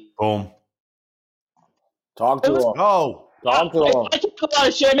 Boom. Talk to him. Oh. Talk to him. I talk a lot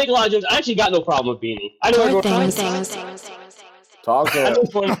of shit. I make a lot of jokes. I actually got no problem with Beanie. I know everyone Talk to him. I know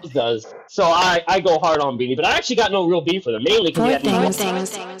everyone else does. So I go hard on Beanie, but I actually got no real beef with him. Mainly because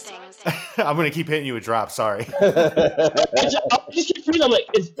I'm gonna keep hitting you with drops. Sorry. I just keep freezing. I'm like,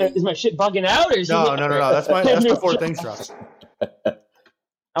 is my shit bugging out? Or is no. That's before things drops.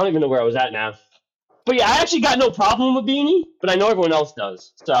 I don't even know where I was at now. But yeah, I actually got no problem with Beanie, but I know everyone else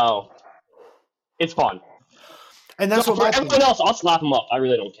does. So it's fun. And that's so for everyone else, I'll slap them up. I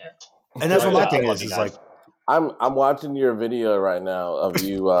really don't care. And that's what my thing is like, I'm watching your video right now of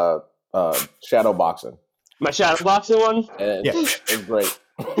you shadow boxing. My shadow boxing one? And it's great.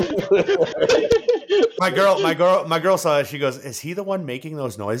 My girl saw it. She goes, "Is he the one making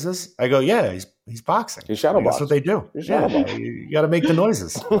those noises?" I go, "Yeah, he's boxing. He's shadow boxing. That's what they do. You got to make the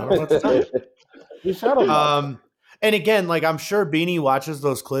noises." I don't know what to tell you. He's shadow boxing. And again, like I'm sure Beanie watches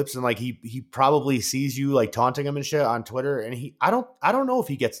those clips and like he probably sees you like taunting him and shit on Twitter, and I don't know if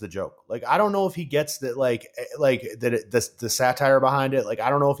he gets the joke. Like I don't know if he gets that like the satire behind it. Like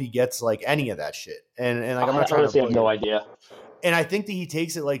I don't know if he gets like any of that shit. And like I'm not trying to have no idea. And I think that he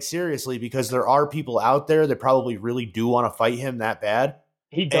takes it like seriously because there are people out there that probably really do want to fight him that bad.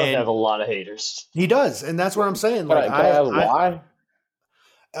 He does have a lot of haters. He does, and that's what I'm saying. Like can I ask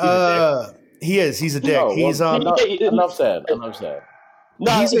why? He is. He's a dick. No, he's enough said.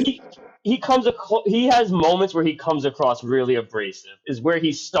 No, he comes. He has moments where he comes across really abrasive. Is where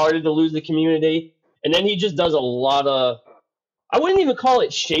he started to lose the community, and then he just does a lot of. I wouldn't even call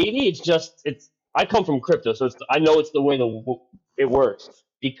it shady. It's. I come from crypto, so I know it's the way it works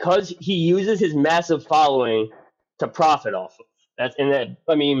because he uses his massive following to profit off of.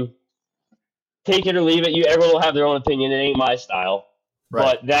 I mean, take it or leave it. Everyone will have their own opinion. It ain't my style.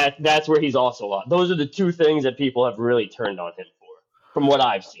 Right. But that's where he's also a lot. Those are the two things that people have really turned on him for, from what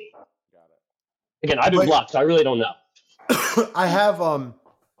I've seen. Again, I've been blocked, so I really don't know. I have,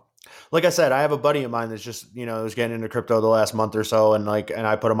 like I said, I have a buddy of mine that's just, was getting into crypto the last month or so, and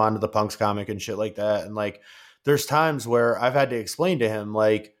I put him onto the Punks comic and shit like that. And like, there's times where I've had to explain to him,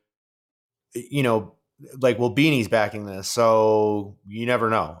 like, well, Beanie's backing this, so you never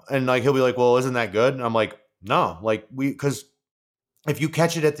know. And like, he'll be like, well, isn't that good? And I'm like, no, like because if you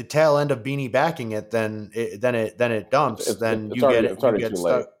catch it at the tail end of Beanie backing it, then it dumps. Then you get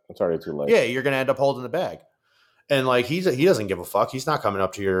stuck. It's already too late. Yeah, you're gonna end up holding the bag. And like he doesn't give a fuck. He's not coming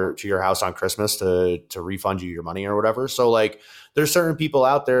up to your house on Christmas to refund you your money or whatever. So like there's certain people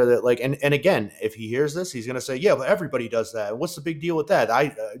out there that like and again, if he hears this, he's gonna say, yeah, but everybody does that. What's the big deal with that?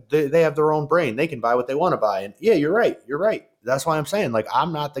 They have their own brain. They can buy what they want to buy. And yeah, you're right. That's why I'm saying like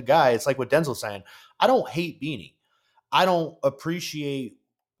I'm not the guy. It's like what Denzel's saying. I don't hate Beanie. I don't appreciate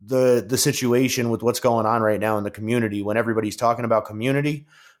the situation with what's going on right now in the community when everybody's talking about community,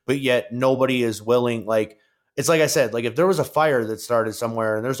 but yet nobody is willing. Like it's like I said, like if there was a fire that started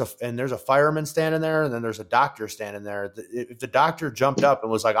somewhere and there's a fireman standing there and then there's a doctor standing there, if the doctor jumped up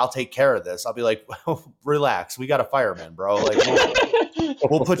and was like, I'll take care of this, I'll be like, well, relax. We got a fireman, bro. Like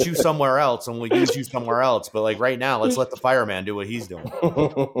we'll put you somewhere else and we'll use you somewhere else. But like right now, let's let the fireman do what he's doing.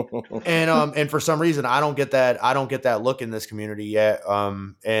 And for some reason, I don't get that look in this community yet.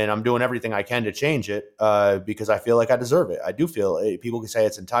 And I'm doing everything I can to change it because I feel like I deserve it. I do feel people can say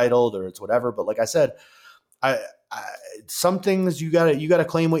it's entitled or it's whatever. But like I said, some things you gotta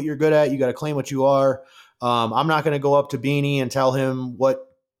claim what you're good at. You gotta claim what you are. I'm not going to go up to Beanie and tell him what,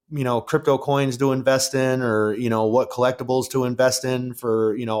 crypto coins to invest in or, what collectibles to invest in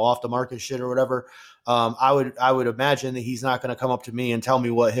for, off the market shit or whatever. I would imagine that he's not going to come up to me and tell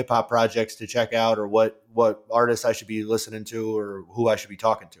me what hip hop projects to check out or what artists I should be listening to or who I should be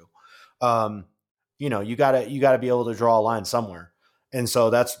talking to. You gotta be able to draw a line somewhere. And so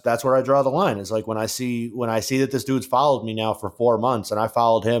that's where I draw the line is like when I see that this dude's followed me now for 4 months and I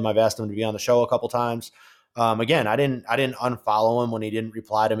followed him, I've asked him to be on the show a couple times. Again, I didn't unfollow him when he didn't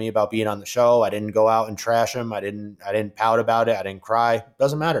reply to me about being on the show. I didn't go out and trash him. I didn't pout about it. I didn't cry.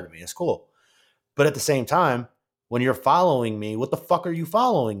 Doesn't matter to me. It's cool. But at the same time, when you're following me, what the fuck are you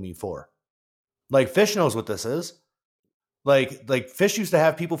following me for? Like Fish knows what this is. Like Fish used to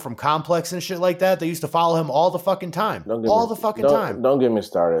have people from Complex and shit like that. They used to follow him all the fucking time. Don't get me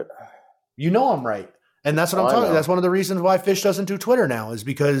started. You know I'm right. And that's what I'm talking about. That's one of the reasons why Fish doesn't do Twitter now is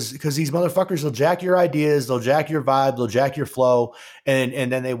because these motherfuckers will jack your ideas, they'll jack your vibe, they'll jack your flow,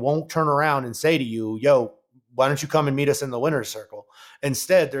 and then they won't turn around and say to you, yo, why don't you come and meet us in the winner's circle?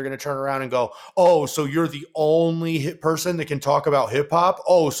 Instead, they're going to turn around and go, oh, so you're the only person that can talk about hip hop?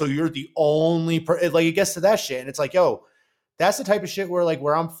 Oh, so you're the only like it gets to that shit. And it's like, yo, that's the type of shit where like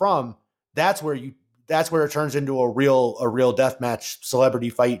where I'm from, that's where it turns into a real deathmatch, celebrity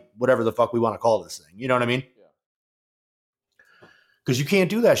fight, whatever the fuck we want to call this thing. You know what I mean? Because you can't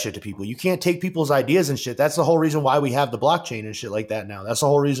do that shit to people. You can't take people's ideas and shit. That's the whole reason why we have the blockchain and shit like that now. That's the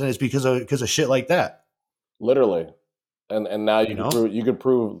whole reason is because of shit like that. Literally. And now you could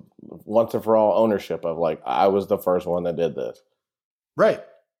prove once and for all ownership of like I was the first one that did this. Right.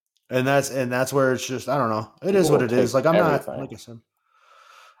 And that's where it's just I don't know. It is what it is. Like I'm not like I said.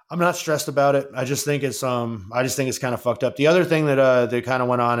 I'm not stressed about it. I just think it's kind of fucked up. The other thing that they kind of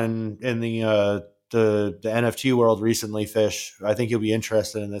went on in the NFT world recently, Fish, I think you'll be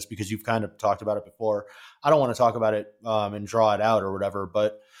interested in this because you've kind of talked about it before. I don't want to talk about it and draw it out or whatever,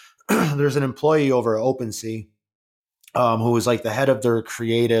 but there's an employee over at OpenSea who was like the head of their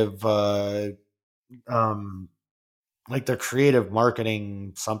creative like their creative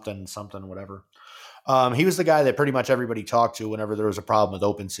marketing something whatever. He was the guy that pretty much everybody talked to whenever there was a problem with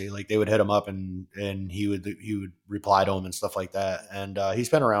OpenSea. Like they would hit him up and he would reply to them and stuff like that. And he's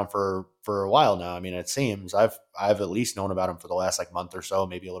been around for a while now. I mean, it seems I've at least known about him for the last like month or so,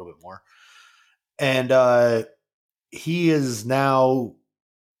 maybe a little bit more. And he's no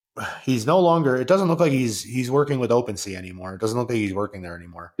longer. It doesn't look like he's working with OpenSea anymore. It doesn't look like he's working there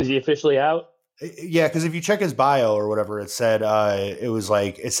anymore. Is he officially out? Yeah, because if you check his bio or whatever, it said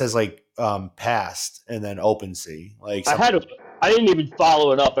it says past and then OpenSea. Like I didn't even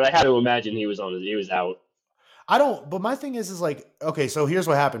follow it up, but I had to imagine he was out. I don't. But my thing is like, okay, so here's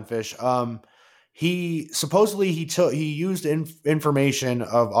what happened, Fish. He supposedly he used information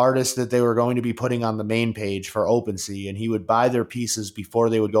of artists that they were going to be putting on the main page for OpenSea, and he would buy their pieces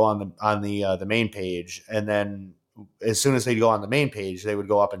before they would go on the main page, and then as soon as they go on the main page, they would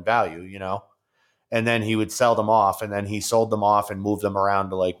go up in value, And then he would sell them off, and then he sold them off and moved the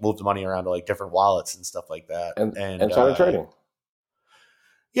money around to like different wallets and stuff like that, and started trading.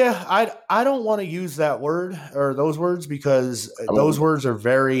 Yeah, I don't want to use that word or those words because those words are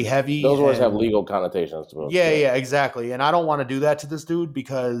very heavy. Those words have legal connotations to them. Yeah, exactly. And I don't want to do that to this dude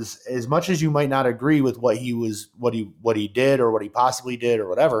because as much as you might not agree with what he did or what he possibly did or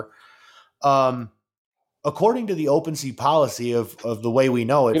whatever, according to the OpenSea policy of the way we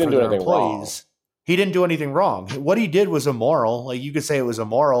know it for their employees. He didn't do anything wrong. What he did was immoral. Like you could say it was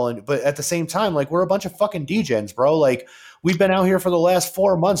immoral, but at the same time, like we're a bunch of fucking degens, bro. Like we've been out here for the last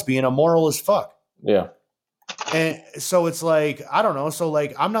 4 months being immoral as fuck. Yeah. And so it's like I don't know. So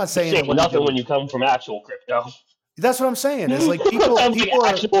like I'm not saying nothing when you come from actual crypto. That's what I'm saying. It's like people are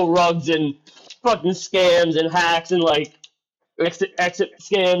actual rugs and fucking scams and hacks and like exit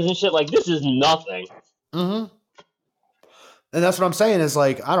scams and shit. Like this is nothing. Mm-hmm. And that's what I'm saying is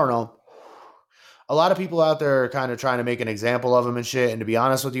like, I don't know. A lot of people out there are kind of trying to make an example of him and shit. And to be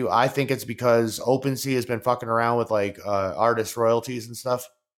honest with you, I think it's because OpenSea has been fucking around with like artist royalties and stuff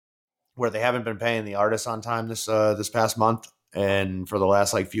where they haven't been paying the artists on time this past month and for the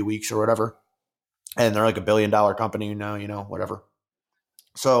last like few weeks or whatever. And they're like $1 billion company now, you know, whatever.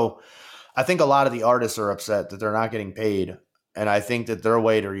 So I think a lot of the artists are upset that they're not getting paid. And I think that their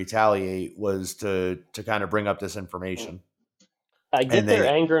way to retaliate was to kind of bring up this information. I get their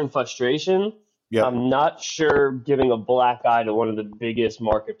anger and frustration. Yep. I'm not sure giving a black eye to one of the biggest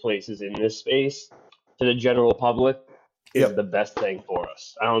marketplaces in this space to the general public is the best thing for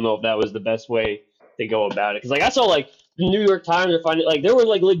us. I don't know if that was the best way to go about it. Because like I saw like the New York Times are finding like there were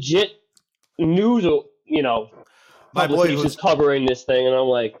like legit news, you know, publications covering this thing, and I'm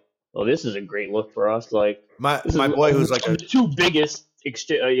like, oh, this is a great look for us. Like my boy who's like the two biggest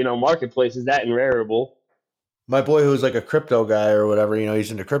marketplaces, that and Rarible. My boy who's like a crypto guy or whatever, you know,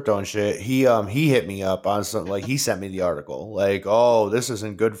 he's into crypto and shit. He hit me up on something, like he sent me the article, like, oh, this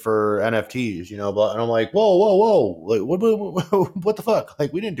isn't good for NFTs, you know, and I'm like, whoa, like what the fuck?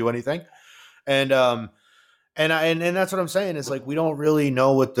 Like we didn't do anything. And that's what I'm saying is like we don't really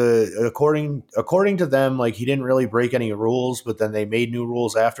know what according to them, like he didn't really break any rules, but then they made new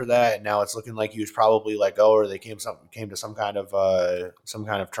rules after that, and now it's looking like he was probably let go or they came to some kind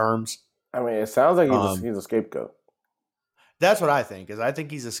of terms. I mean, it sounds like he's a scapegoat. That's what I think. Is I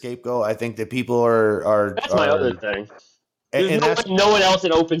think he's a scapegoat. I think that people are. That's my other thing. And no one else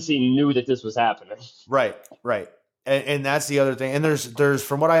at OpenSea knew that this was happening. Right. And that's the other thing. And there's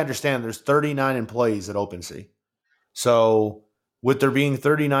from what I understand, there's 39 employees at OpenSea. So with there being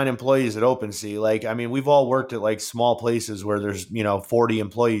 39 employees at OpenSea, like, I mean, we've all worked at like small places where there's, 40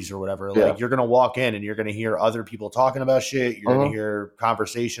 employees or whatever. Yeah. Like you're going to walk in and you're going to hear other people talking about shit. You're going to hear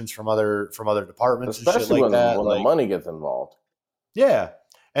conversations from other departments, especially and shit like that. When the money gets involved. Yeah.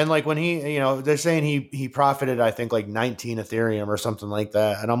 And like when he, they're saying he profited, I think like 19 Ethereum or something like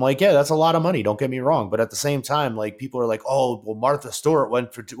that. And I'm like, yeah, that's a lot of money. Don't get me wrong. But at the same time, like people are like, oh, well, Martha Stewart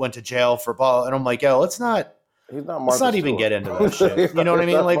went to jail for ball. And I'm like, yo, let's not even get into that shit. You know what I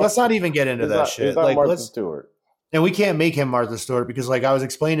mean? Like, let's not even get into that shit. Like, Martha Stewart. And we can't make him Martha Stewart because, like, I was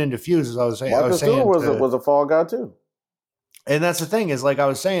explaining to Fuse as I was saying, Martha Stewart was a fall guy too. And that's the thing is, like, I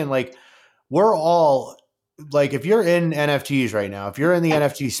was saying, like, we're all like, if you're in NFTs right now, if you're in the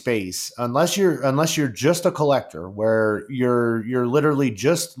NFT space, unless you're just a collector, where you're literally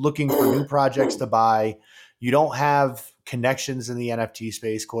just looking for new projects to buy, you don't have connections in the NFT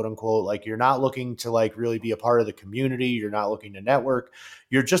space, quote unquote. Like you're not looking to like really be a part of the community. You're not looking to network.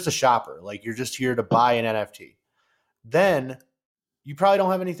 You're just a shopper. Like you're just here to buy an NFT. Then you probably don't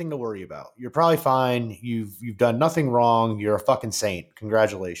have anything to worry about. You're probably fine. You've done nothing wrong. You're a fucking saint.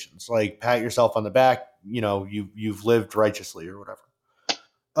 Congratulations. Like pat yourself on the back. You've lived righteously or whatever.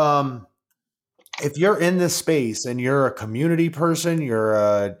 If you're in this space and you're a community person, you're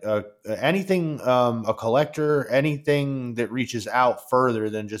a collector, anything that reaches out further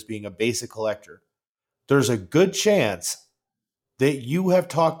than just being a basic collector, there's a good chance that you have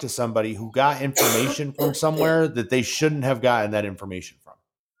talked to somebody who got information from somewhere that they shouldn't have gotten that information from.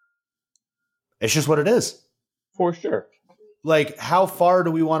 It's just what it is. For sure. Like, how far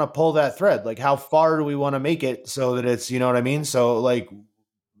do we want to pull that thread? Like, how far do we want to make it so that it's, you know what I mean? So, like,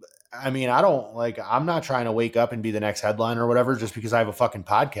 I mean, I'm not trying to wake up and be the next headline or whatever just because I have a fucking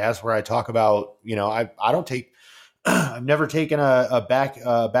podcast where I talk about, I've never taken a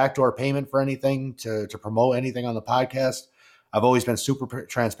backdoor payment for anything to promote anything on the podcast. I've always been super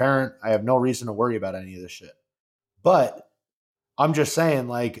transparent. I have no reason to worry about any of this shit. But I'm just saying,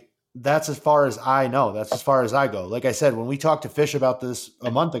 like, that's as far as I know. That's as far as I go. Like I said, when we talked to Fish about this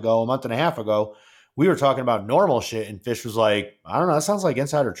a month and a half ago, we were talking about normal shit, and Fish was like, I don't know, that sounds like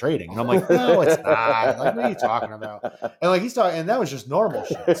insider trading. And I'm like, no, it's not. Like, what are you talking about? And like he's talking, and that was just normal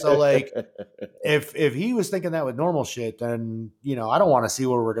shit. So like, if he was thinking that with normal shit, then I don't want to see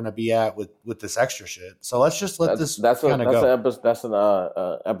where we're gonna be at with this extra shit. So let's just let this kind of go. That's an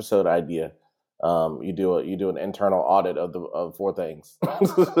episode idea. You do an internal audit of four things.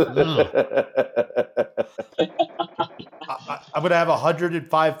 I'm going to have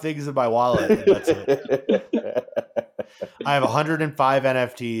 105 things in my wallet. And that's it. I have 105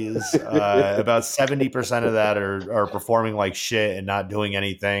 NFTs. About 70% of that are performing like shit and not doing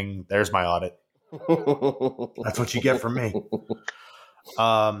anything. There's my audit. That's what you get from me.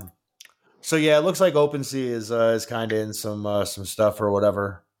 So yeah, it looks like OpenSea is kind of in some stuff or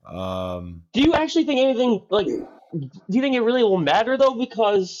whatever. Do you actually think anything like do you think it really will matter though?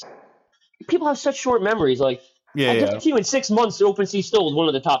 Because people have such short memories. Like, I guarantee you, in 6 months, OpenSea still was one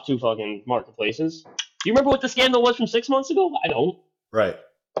of the top 2 fucking marketplaces. Do you remember what the scandal was from 6 months ago? I don't. Right.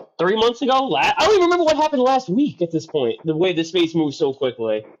 3 months ago? I don't even remember what happened last week at this point, the way the space moves so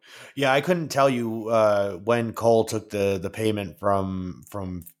quickly. Yeah, I couldn't tell you when Cole took the payment from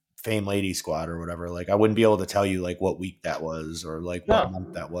Fame Lady Squad or whatever. Like, I wouldn't be able to tell you, like, what week that was or, like, what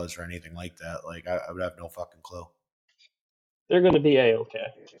month that was or anything like that. Like, I would have no fucking clue. They're going to be A-okay.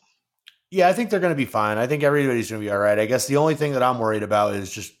 Yeah, I think they're going to be fine. I think everybody's going to be all right. I guess the only thing that I'm worried about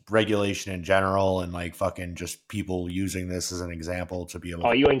is just regulation in general and like fucking just people using this as an example to be able.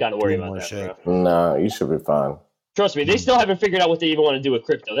 Oh, you ain't got to worry do about more that, shit. bro. No, you should be fine. Trust me, they still haven't figured out what they even want to do with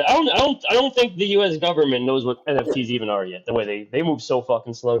crypto. I don't think the U.S. government knows what NFTs even are yet. The way they move so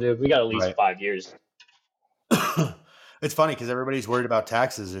fucking slow, dude. We got at least 5 years. It's funny because everybody's worried about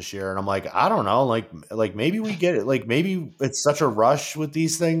taxes this year, and I'm like, I don't know, like maybe we get it, like maybe it's such a rush with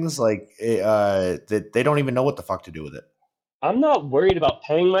these things, like that they don't even know what the fuck to do with it. I'm not worried about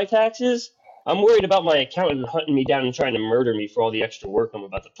paying my taxes. I'm worried about my accountant hunting me down and trying to murder me for all the extra work I'm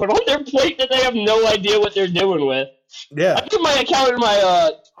about to put on their plate that they have no idea what they're doing with. Yeah, I gave my accountant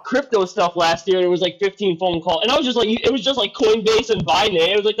my crypto stuff last year, and it was like 15 phone calls, and I was just like, it was just like Coinbase and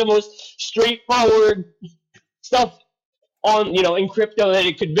Binance. It was like the most straightforward stuff on, in crypto that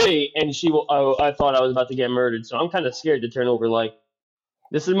it could be, and I thought I was about to get murdered, so I'm kind of scared to turn over, like,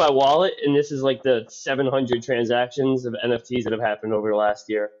 this is my wallet, and this is like the 700 transactions of NFTs that have happened over the last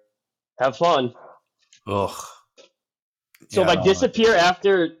year. Have fun. Ugh. So if I disappear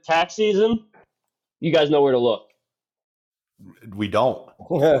after tax season, you guys know where to look. We don't.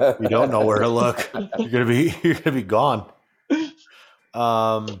 We don't know where to look. You're gonna be gone.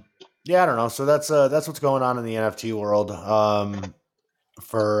 Yeah, I don't know. So that's what's going on in the NFT world.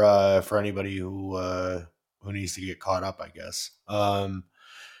 For anybody who needs to get caught up, I guess.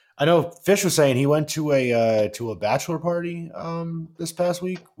 I know Fish was saying he went to a bachelor party this past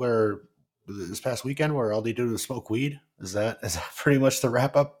weekend where all they did was smoke weed. Is that pretty much the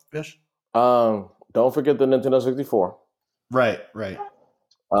wrap up, Fish? Don't forget the Nintendo 64. Right. Very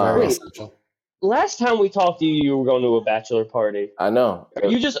essential. Last time we talked to you, you were going to a bachelor party. I know. Are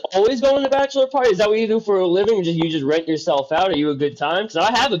you just always going to bachelor parties? Is that what you do for a living? Or you just rent yourself out? Are you a good time? Because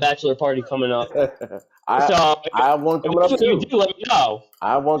I have a bachelor party coming up. I have one coming up too. You do, let me know.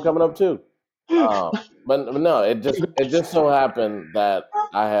 I have one coming up too. But no, it just so happened that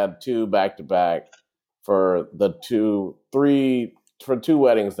I had 2 back to back for two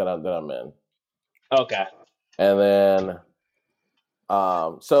weddings that I'm in. Okay. And then,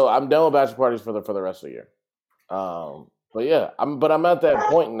 so I'm done with bachelor parties for the rest of the year. But yeah, I'm at that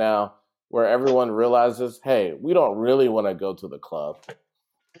point now where everyone realizes, hey, we don't really want to go to the club.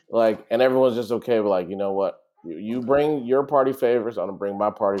 Like, and everyone's just okay with, like, you know what? You bring your party favors, I'm gonna bring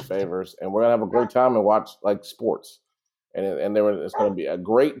my party favors, and we're gonna have a great time and watch like sports. And it's gonna be a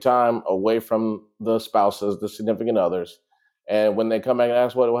great time away from the spouses, the significant others. And when they come back and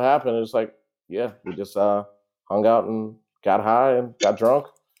ask what will happen, it's like, yeah, we just hung out and got high and got drunk,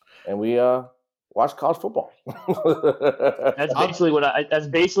 and we watched college football. That's basically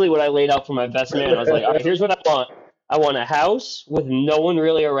what I laid out for my best man. I was like, all right, here's what I want. I want a house with no one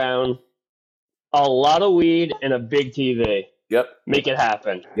really around, a lot of weed, and a big TV. Yep. Make it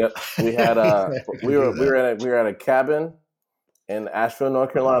happen. Yep. We had we were at a cabin in Asheville,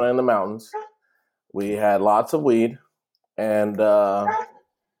 North Carolina, in the mountains. We had lots of weed and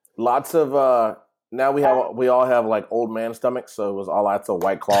lots of now we all have like old man stomachs, so it was all lots of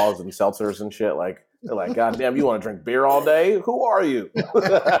White Claws and seltzers and shit. Like, they're like, God damn, you want to drink beer all day? Who are you?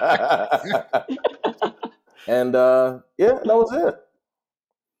 And yeah, that was it.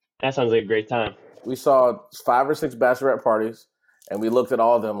 That sounds like a great time. We saw 5 or 6 bachelorette parties, and we looked at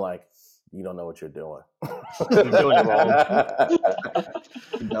all of them like, you don't know what you're doing. You're doing it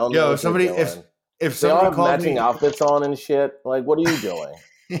wrong. Yo, if somebody they all have matching outfits on and shit, like, what are you doing?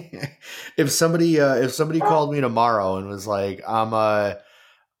 If somebody called me tomorrow and was like, I'm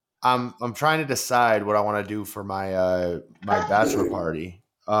trying to decide what I want to do for my my bachelor party.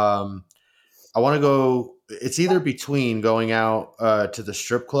 I want to go. It's either between going out to the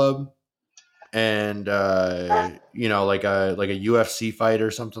strip club and like a UFC fight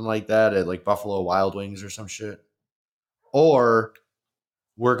or something like that at like Buffalo Wild Wings or some shit, or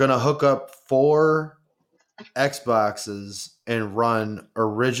we're gonna hook up 4 Xboxes and run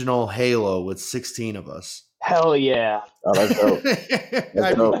original Halo with 16 of us. Hell yeah! Oh, that's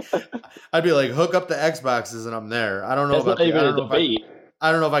dope. I'd be like, hook up the Xboxes and I'm there. I don't know about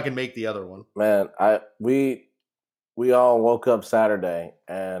I don't know if I can make the other one. Man, we all woke up Saturday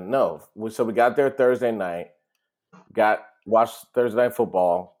and so we got there Thursday night, Watched Thursday Night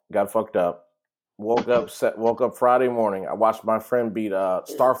Football, got fucked up, woke up Friday morning. I watched my friend beat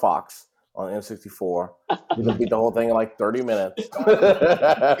Star Fox on N64. He beat the whole thing in like 30 minutes.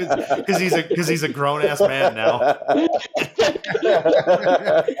 Because he's a grown ass man now.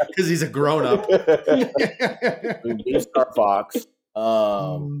 Because he's a grown up. We beat Star Fox.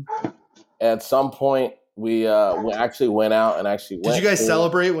 At some point, we actually went out and actually went. Did you guys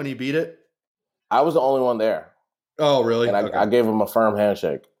celebrate when he beat it? I was the only one there. Oh, really? And I gave him a firm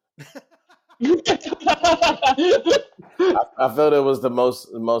handshake. I felt it was the most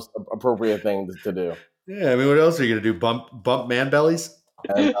appropriate thing to do. Yeah, I mean, what else are you gonna do? Bump man bellies?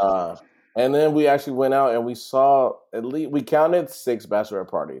 And then we actually went out and we saw we counted 6 bachelorette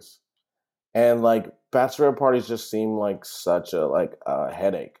parties, and like bachelorette parties just seem like such a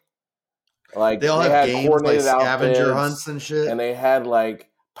headache. Like they all have games like scavenger hunts and shit, and they had like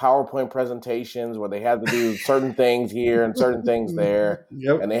PowerPoint presentations where they had to do certain things here and certain things there.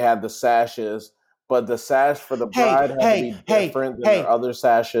 Yep. And they had the sashes, but the sash for the bride had to be different than their other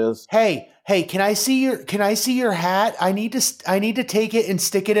sashes. Hey, can I see your hat? I need to take it and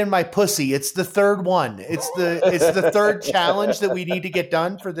stick it in my pussy. It's the third one. It's the third challenge that we need to get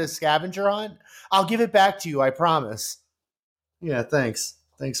done for this scavenger hunt. I'll give it back to you, I promise. Yeah, thanks.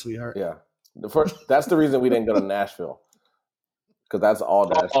 Thanks, sweetheart. Yeah. That's the reason we didn't go to Nashville. Because that's all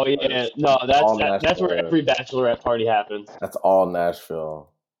Nashville. Oh yeah, no, that's where every bachelorette party happens. That's all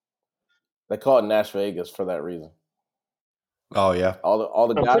Nashville. They call it Nash Vegas for that reason. Oh yeah, all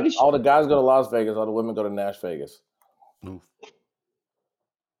the guys go to Las Vegas. All the women go to Nash Vegas. Oof.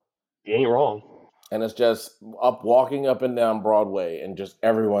 You ain't wrong. And it's just walking up and down Broadway, and just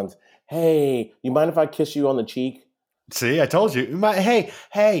everyone's, hey, you mind if I kiss you on the cheek? See, I told you. Hey,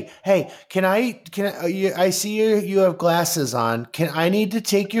 can I see you have glasses on. I need to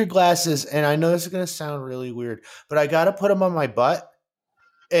take your glasses, and I know this is going to sound really weird, but I got to put them on my butt,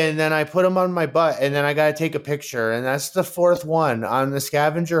 and then I put them on my butt, and then I got to take a picture, and that's the 4th one on the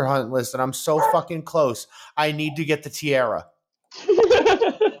scavenger hunt list, and I'm so fucking close. I need to get the tiara.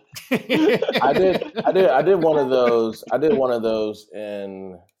 I did one of those.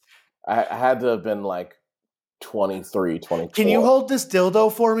 And I had to have been like 23, 24. Can you hold this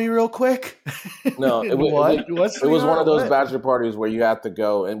dildo for me real quick? No, it was one of those bachelor parties where you have to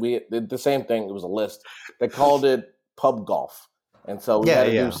go, and we did the same thing. It was a list. They called it pub golf, and so we had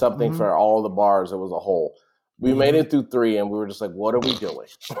to do something for all the bars. It was a whole. We made it through 3, and we were just like, "What are we doing?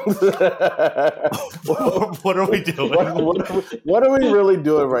 What are we doing? What are we really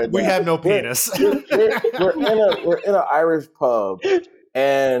doing right now? We have no penis. We're in an Irish pub,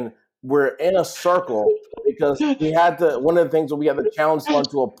 and we're in a circle because we had to. One of the things we had to challenge someone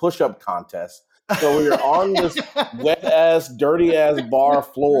to a push-up contest. So we were on this wet-ass, dirty-ass bar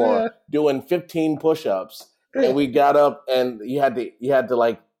floor doing 15 push-ups, and we got up, and you had to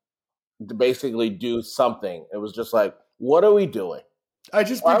like to basically do something. It was just like, what are we doing? I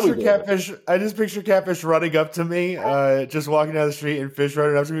just picture Catfish running up to me, just walking down the street, and Fish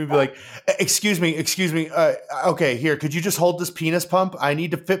running up to me and be like, excuse me. Okay, here, could you just hold this penis pump? I need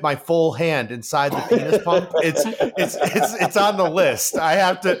to fit my full hand inside the penis pump. It's on the list.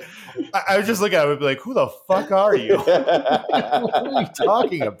 I would just look at him and be like, who the fuck are you? What are you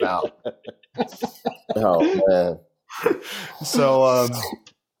talking about? Oh, man. So,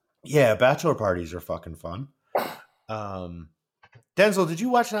 yeah, bachelor parties are fucking fun. Denzel, did you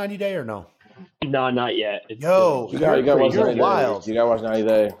watch 90 Day or no? No, not yet. You gotta watch 90 wild. Day. You gotta watch 90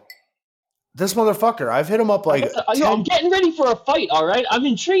 Day. This motherfucker, I've hit him up like. I'm getting ready for a fight. All right, I'm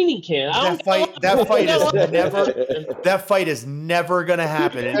in training camp. That fight is never gonna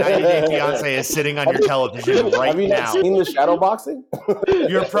happen. And 90 Day Fiance is sitting on your television right now. Have you not seen the shadow boxing?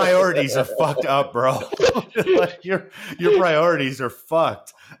 Your priorities are fucked up, bro. Like your priorities are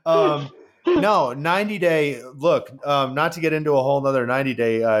fucked. No, 90 Day. Look, not to get into a whole nother 90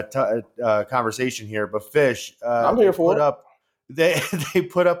 Day conversation here, but Fish. I'm here for it. They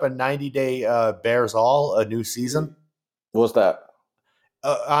put up a 90 Day Bears All, a new season. What's that?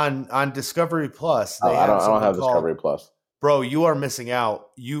 On Discovery Plus. I don't have Discovery Plus. Bro, you are missing out.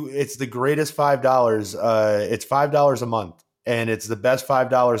 It's the greatest $5. It's $5 a month, and it's the best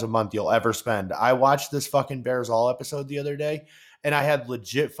 $5 a month you'll ever spend. I watched this fucking Bears All episode the other day, and I had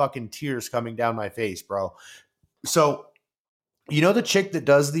legit fucking tears coming down my face, bro. So, you know the chick that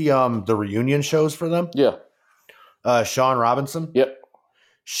does the reunion shows for them? Yeah. Sean Robinson? Yep.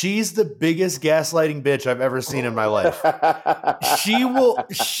 She's the biggest gaslighting bitch I've ever seen in my life. She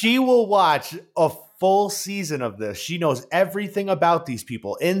will watch a full season of this. She knows everything about these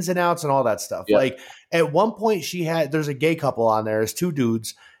people, ins and outs and all that stuff. Yep. Like at one point there's a gay couple on there. It's 2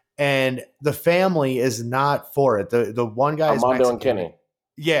 dudes. and the family is not for it. The one guy is Armando Mexican. and Kenny.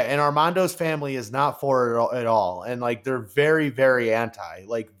 Yeah, and Armando's family is not for it at all. And like they're very, very anti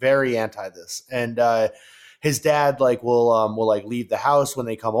this. And his dad like will like leave the house when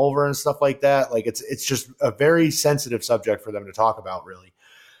they come over and stuff like that. Like it's just a very sensitive subject for them to talk about, really.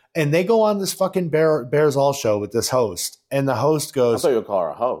 And they go on this fucking Bears All show with this host, and the host I goes, thought you would call her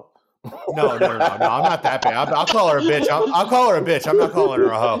a hoe. No, I'm not that bad. I'll call her a bitch. I'll call her a bitch. I'm not calling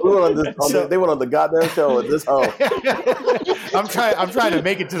her a hoe. They went on the goddamn show with this hoe. I'm trying to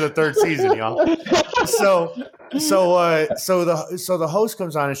make it to the third season, y'all. So the host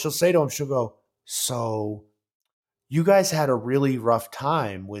comes on and she'll say to him, she'll go, so you guys had a really rough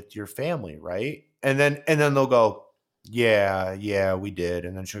time with your family, right? And then they'll go, yeah, we did.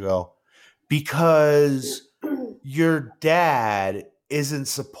 And then she'll go, because your dad isn't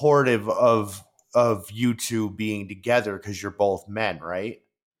supportive of you two being together because you're both men, right?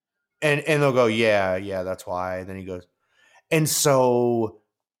 And they'll go, yeah, that's why. And then he goes, and so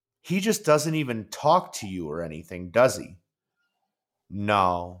he just doesn't even talk to you or anything, does he?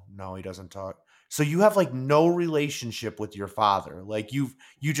 No, he doesn't talk. So you have like no relationship with your father. Like you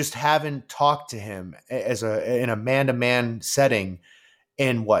just haven't talked to him in a man-to-man setting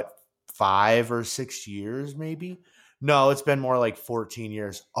in what, 5 or 6 years, maybe? No, it's been more like 14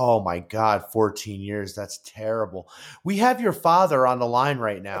 years. Oh my God, 14 years. That's terrible. We have your father on the line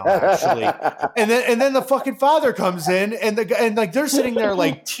right now, actually. and then the fucking father comes in and like they're sitting there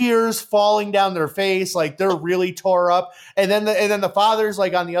like tears falling down their face, like they're really tore up. And then the father's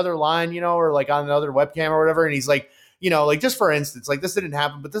like on the other line, or like on the other webcam or whatever, and he's like, like just for instance, like this didn't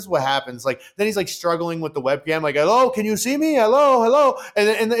happen, but this is what happens. Like then he's like struggling with the webcam, like, hello, can you see me? Hello.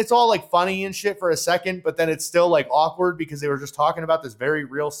 And it's all like funny and shit for a second, but then it's still like awkward because they were just talking about this very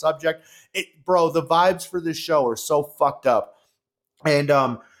real subject. Bro, the vibes for this show are so fucked up. And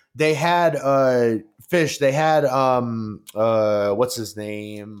they had Fish, they had what's his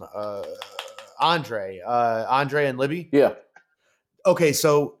name? Andre and Libby. Yeah. Okay,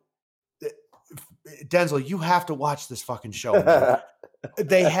 so Denzel, you have to watch this fucking show.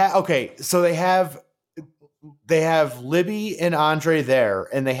 They have Libby and Andre there,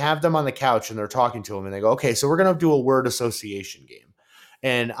 and they have them on the couch, and they're talking to him, and they go, okay, so we're gonna do a word association game,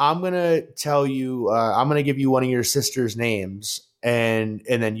 and I'm gonna tell you, I'm gonna give you one of your sister's names, and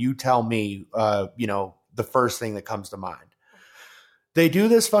then you tell me, the first thing that comes to mind. They do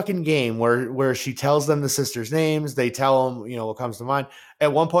this fucking game where she tells them the sisters' names. They tell them, what comes to mind.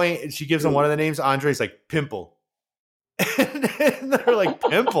 At one point, she gives them one of the names. Andre's like, Pimple. And they're like,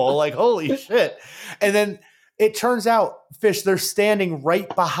 Pimple? Like, holy shit. And then it turns out, Fish, they're standing right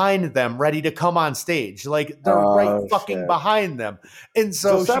behind them, ready to come on stage. Like, they're fucking behind them. And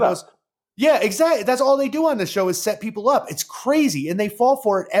so she goes, yeah, exactly. That's all they do on this show is set people up. It's crazy, and they fall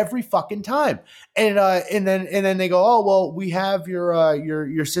for it every fucking time. And then they go, oh well, we have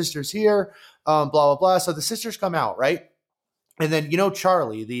your sisters here, blah blah blah. So the sisters come out, right? And then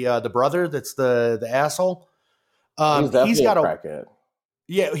Charlie, the brother that's the asshole. He's got a crackhead.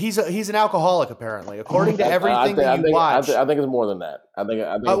 Yeah, he's an alcoholic apparently, according to everything that you watch. I think it's more than that. I think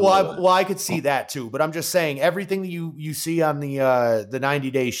I could see that too, but I'm just saying everything that you see on the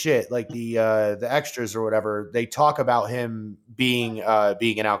 90 Day shit, like the extras or whatever, they talk about him being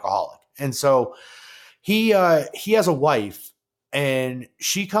an alcoholic, and so he has a wife, and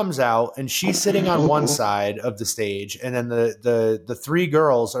she comes out and she's sitting on one side of the stage, and then the three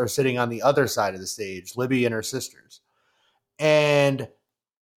girls are sitting on the other side of the stage, Libby and her sisters, and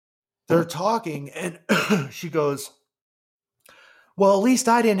they're talking, and she goes, well, at least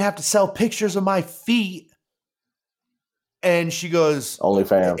I didn't have to sell pictures of my feet. And she goes,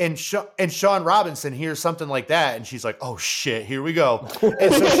 OnlyFans. And Sean Robinson hears something like that, and she's like, oh shit, here we go.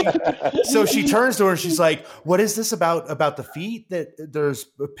 And so she turns to her and she's like, what is this about the feet? That there's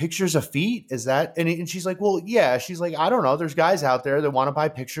pictures of feet? Is that? And she's like, well, yeah. She's like, I don't know. There's guys out there that want to buy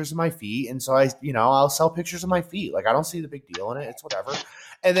pictures of my feet, and so I'll sell pictures of my feet. Like, I don't see the big deal in it. It's whatever.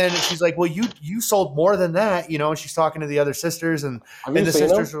 And then she's like, well, you sold more than that, and she's talking to the other sisters, and the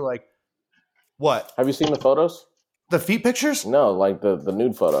sisters are like, what? Have you seen the photos? The feet pictures? No, like the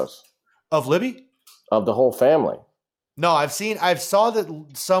nude photos. Of Libby? Of the whole family. No, I saw that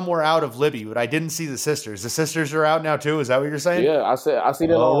some were out of Libby, but I didn't see the sisters. The sisters are out now too. Is that what you're saying? Yeah, I seen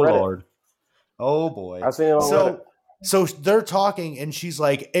it on Reddit. Lord. Oh boy. I seen it on Reddit. So they're talking, and she's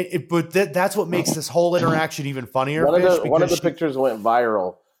like, that's what makes this whole interaction even funnier. One of the pictures went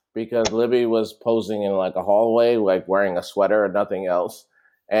viral because Libby was posing in like a hallway, like wearing a sweater and nothing else,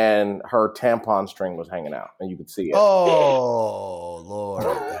 and her tampon string was hanging out, and you could see it. Oh Lord!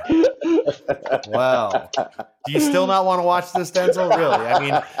 Well, do you still not want to watch this, Denzel? Really? I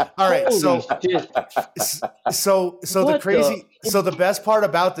mean, all right. Holy shit. So the What crazy. So the best part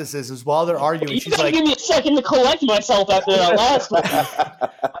about this is while they're arguing, You she's gotta like, give me a second to collect myself after that last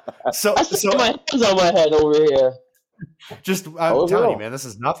one. so I still my hands on my head over here. just I'm Oh, it's telling real. you, man, this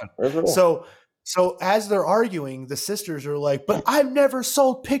is nothing. It's real. So as they're arguing, the sisters are like, "But I've never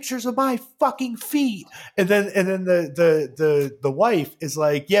sold pictures of my fucking feet." And then the wife is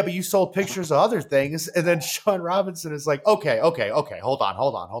like, "Yeah, but you sold pictures of other things." And then Sean Robinson is like, "Okay, hold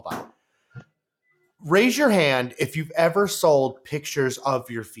on. Raise your hand if you've ever sold pictures of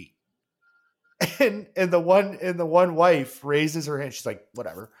your feet." And the one wife raises her hand. She's like,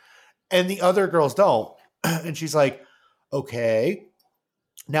 "Whatever." And the other girls don't. And she's like, "Okay.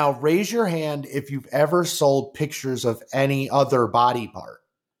 Now raise your hand if you've ever sold pictures of any other body part."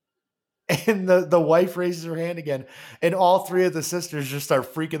 And the wife raises her hand again, and all three of the sisters just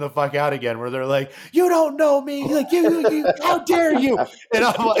start freaking the fuck out again, where they're like, "You don't know me, like you how dare you?" And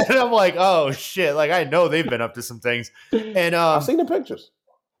I'm like, "Oh shit!" Like I know they've been up to some things, and I've seen the pictures.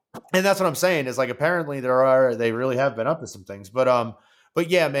 and that's what I'm saying is like apparently they really have been up to some things, but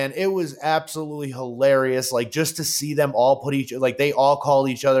yeah, man, it was absolutely hilarious. Like just to see them all they all call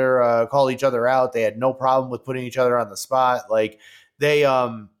each other out. They had no problem with putting each other on the spot. Like they,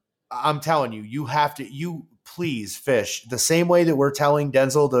 I'm telling you, you please Fish the same way that we're telling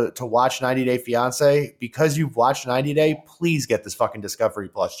Denzel to watch 90 Day Fiance, because you've watched 90 Day, please get this fucking Discovery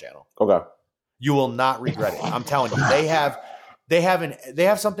Plus channel. Okay. You will not regret it. I'm telling you, they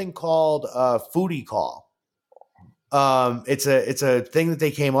have something called Foodie Call. It's a thing that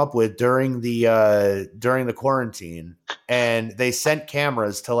they came up with during the quarantine, and they sent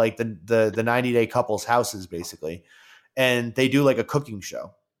cameras to like the 90 Day couples' houses basically, and they do like a cooking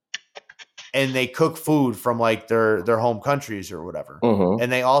show, and they cook food from like their home countries or whatever,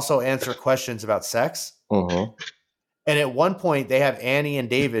 and they also answer questions about sex. And at one point, they have Annie and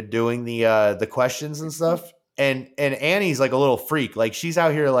David doing the questions and stuff. And Annie's like a little freak. Like she's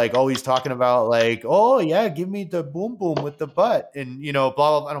out here like always talking about like, "Oh yeah, give me the boom boom with the butt," and blah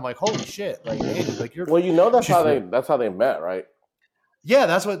blah blah. And I'm like, holy shit! Like Annie, like you're Well, that's how they met, right?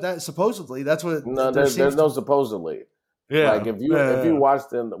 Yeah, supposedly that's what. No, there's no supposedly. Yeah, like if you watched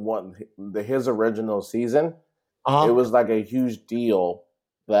his original season, it was like a huge deal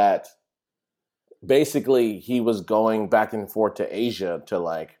that basically he was going back and forth to Asia to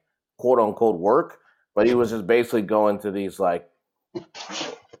like quote unquote work. But he was just basically going to these like,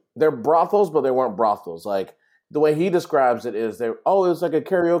 they're brothels, but they weren't brothels. Like the way he describes it is it was like a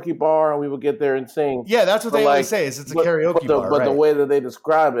karaoke bar, and we would get there and sing. Yeah, that's what they always say. It's a karaoke bar. But the way that they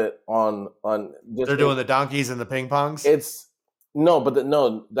describe it on they're doing the donkeys and the ping pongs. That's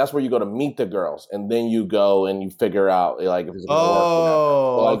where you go to meet the girls, and then you go and you figure out like if it's going to work.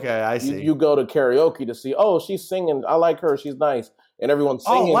 Oh, okay, I see. You go to karaoke to see. Oh, she's singing. I like her. She's nice. And everyone's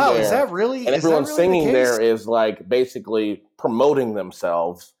singing there. Oh, wow. Is that really? And everyone's singing there is like basically promoting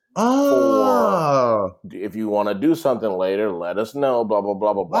themselves. Oh. For if you want to do something later, let us know. Blah blah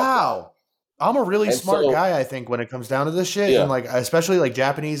blah blah blah. Wow. I'm a really smart guy, I think, when it comes down to this shit, and like especially like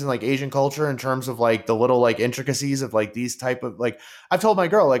Japanese and like Asian culture in terms of like the little like intricacies of like these type of like. I've told my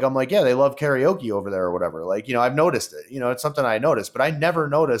girl like I'm like, yeah, they love karaoke over there or whatever. Like I've noticed it. It's something I noticed, but I never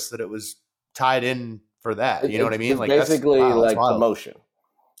noticed that it was tied in for that. You know what I mean? It's like basically like promotion.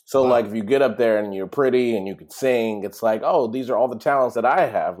 So like if you get up there and you're pretty and you can sing, it's like, oh, these are all the talents that I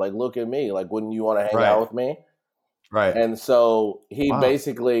have. Like, look at me. Like, wouldn't you want to hang out with me? Right. And so he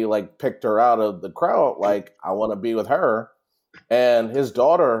basically like picked her out of the crowd. Like, I want to be with her. And his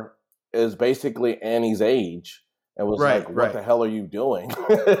daughter is basically Annie's age and was like, what the hell are you doing?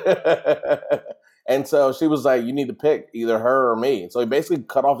 And so she was like, you need to pick either her or me. So he basically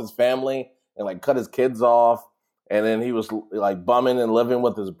cut off his family and like cut his kids off. And then he was like bumming and living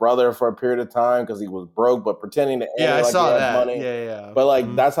with his brother for a period of time because he was broke, but pretending to I like saw he had that. money. Yeah. But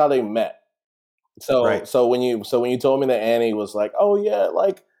like that's how they met. So so when you told me that Annie was like, oh yeah,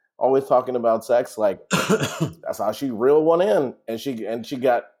 like always talking about sex, like that's how she reeled one in, and she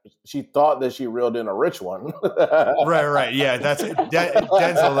thought that she reeled in a rich one. right. Yeah, that's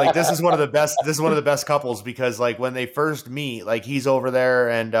Denzel. Like this is one of the best couples because like when they first meet, like he's over there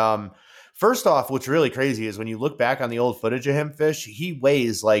and first off, what's really crazy is when you look back on the old footage of him, Fish, he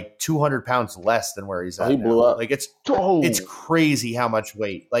weighs like 200 pounds less than where he's at. He blew up. Like it's crazy how much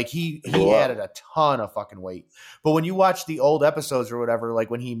weight. Like he added a ton of fucking weight. But when you watch the old episodes or whatever,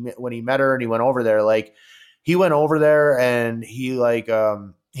 like when he met her and he went over there, like he went over there and he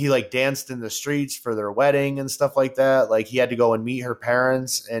danced in the streets for their wedding and stuff like that. Like he had to go and meet her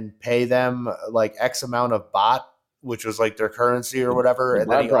parents and pay them like X amount of baht which was like their currency or whatever. The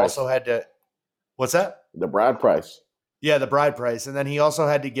And then he bride also had to, what's that? The bride price. Yeah, the bride price. And then he also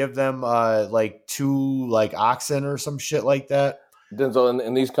had to give them like 2 like oxen or some shit like that. Then so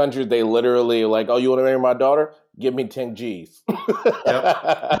in these countries, they literally like, oh, you want to marry my daughter? Give me 10 G's.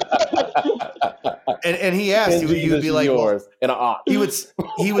 And he asked, he would be like, yours and an ox. he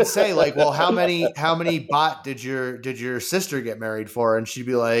would say like, well, how many baht did your sister get married for? And she'd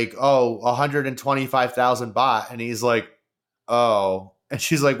be like, oh, 125,000 baht. And he's like, oh, and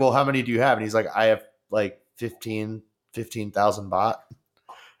she's like, well, how many do you have? And he's like, I have like 15,000 baht.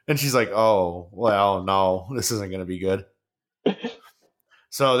 And she's like, oh, well, no, this isn't going to be good.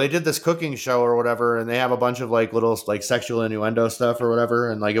 So they did this cooking show or whatever, and they have a bunch of like little like sexual innuendo stuff or whatever.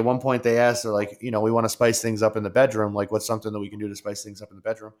 And like at one point they asked, they're like, we want to spice things up in the bedroom. Like, what's something that we can do to spice things up in the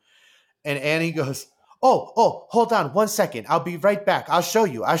bedroom? And Annie goes, oh, hold on 1 second. I'll be right back. I'll show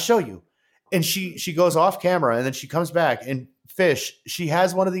you. And she goes off camera, and then she comes back, and Fish, she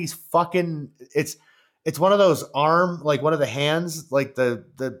has one of these fucking, it's one of those one of the hands, like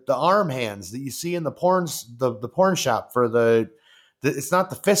the arm hands that you see in the porn shop for it's not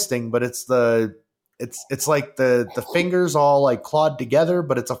the fisting, but it's like the fingers all like clawed together,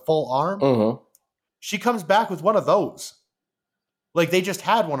 but it's a full arm. Mm-hmm. She comes back with one of those. Like they just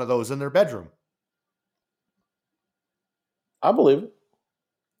had one of those in their bedroom. I believe it.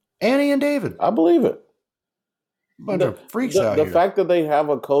 Annie and David. I believe it. Bunch of freaks out here. The fact that they have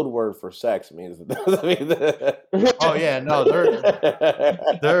a code word for sex means that. Oh yeah, no,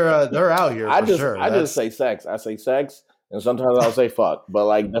 they're out here. I just say sex. I say sex, and sometimes I'll say fuck. But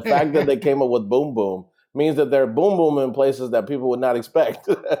like the fact that they came up with boom boom means that they're boom boom in places that people would not expect.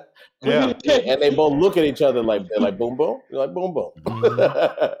 Yeah, and they both look at each other like they're like boom boom. You're like boom boom.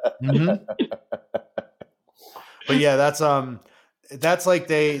 Mm-hmm. But yeah, that's like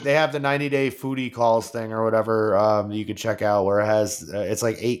they have the 90-day foodie calls thing or whatever you can check out, where it has it's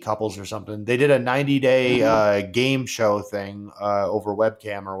like 8 couples or something. They did a 90-day game show thing over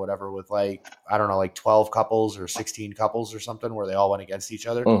webcam or whatever with like, I don't know, like 12 couples or 16 couples or something, where they all went against each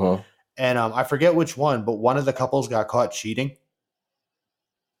other. Mm-hmm. And I forget which one, but one of the couples got caught cheating.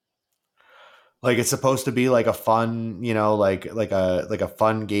 Like it's supposed to be like a fun, like a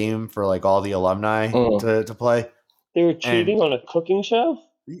fun game for like all the alumni to play. They were cheating on a cooking show?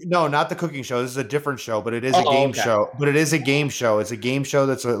 No, not the cooking show. This is a different show, but it is a game show. But it is a game show. It's a game show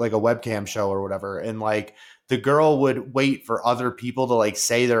that's like a webcam show or whatever. And like the girl would wait for other people to like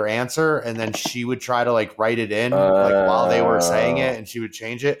say their answer, and then she would try to like write it in like while they were saying it, and she would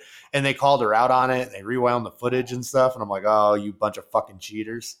change it. And they called her out on it. They rewound the footage and stuff. And I'm like, oh, you bunch of fucking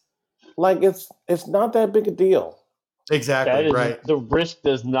cheaters. Like it's not that big a deal. Exactly, right. The risk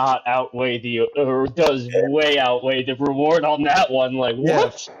does not outweigh does way outweigh the reward on that one. Like,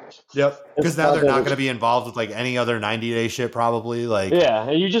 what? Yep. Because now they're not going to be involved with like any other 90-day shit, probably. Like, yeah,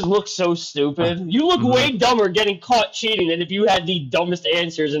 and you just look so stupid. You look way dumber getting caught cheating than if you had the dumbest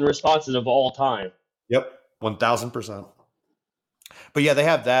answers and responses of all time. Yep, 1,000%. But yeah, they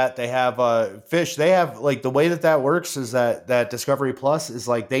have that. They have Fish. They have like the way that works is that Discovery Plus is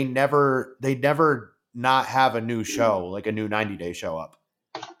like they never not have a new show, like a new 90-day show up.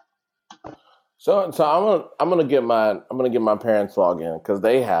 So I'm gonna get my parents log in because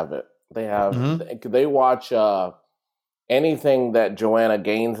they have it. They have they watch anything that Joanna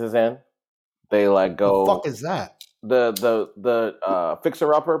Gaines is in. They like go. What the fuck is that? The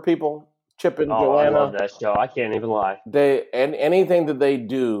Fixer Upper people. Chip and Joanna. I love that show. I can't even lie. And anything that they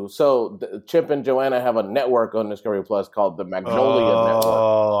do. So Chip and Joanna have a network on Discovery Plus called the Magnolia Network.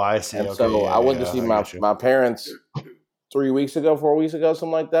 Oh, I see. And okay, so I went to see my parents 4 weeks ago,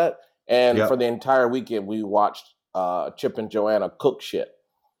 something like that. And for the entire weekend, we watched Chip and Joanna cook shit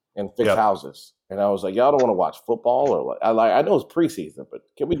and fix houses. And I was like, y'all don't want to watch football or I know it's preseason, but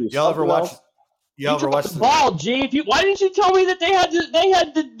can we do something else? You ever watched the ball, G? Why didn't you tell me that they had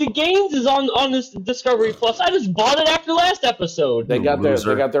the games is on this Discovery Plus? I just bought it after last episode. They got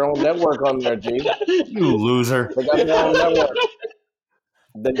their own network on there, G. You loser. They got their own network.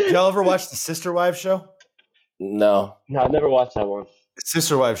 Did y'all ever watch the Sister Wives show? No, I never watched that one.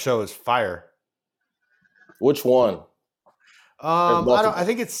 Sister Wives show is fire. Which one? I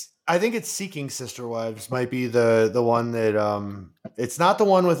think it's Seeking Sister Wives might be the one that it's not the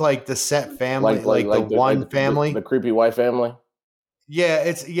one with like the set family like the one family, the creepy white family. Yeah,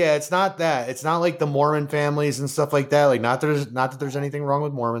 it's not that. It's not like the Mormon families and stuff like that. Like not that there's anything wrong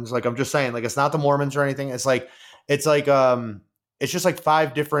with Mormons. Like I'm just saying, like it's not the Mormons or anything. It's just like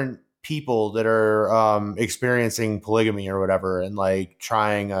 5 different people that are experiencing polygamy or whatever, and like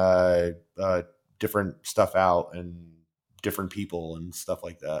trying different stuff out and different people and stuff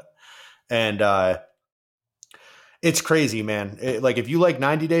like that. And It's crazy, man. Like if you like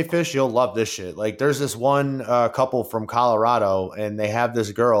 90 Day Fish, you'll love this shit. Like there's this one couple from Colorado, and they have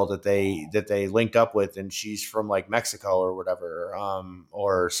this girl that they linked up with, and she's from like Mexico or whatever,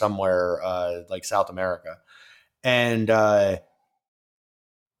 or somewhere like South America. And the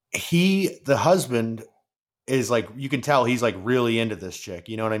husband is like, you can tell he's like really into this chick.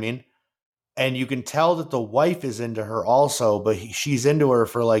 You know what I mean? And you can tell that the wife is into her also, but she's into her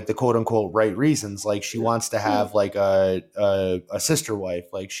for like the quote unquote right reasons. Like she wants to have like a sister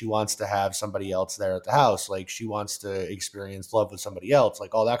wife. Like she wants to have somebody else there at the house. Like she wants to experience love with somebody else,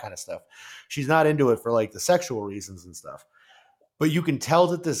 like all that kind of stuff. She's not into it for like the sexual reasons and stuff. But you can tell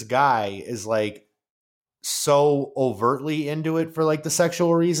that this guy is like so overtly into it for like the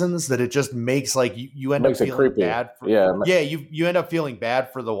sexual reasons that it just makes like you end up feeling bad for, you end up feeling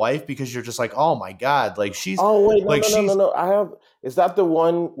bad for the wife because you're just like, oh my god, like she's no, is that the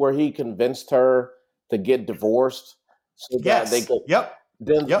one where he convinced her to get divorced so that they could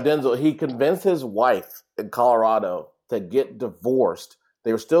Denzel, he convinced his wife in Colorado to get divorced.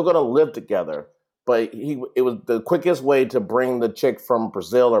 They were still going to live together, but it was the quickest way to bring the chick from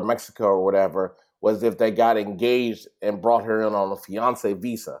Brazil or Mexico or whatever was if they got engaged and brought her in on a fiance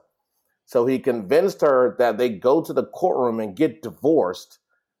visa. So he convinced her that they go to the courtroom and get divorced,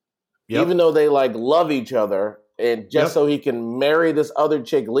 even though they like love each other, and just so he can marry this other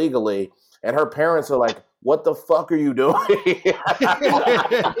chick legally. And her parents are like, what the fuck are you doing?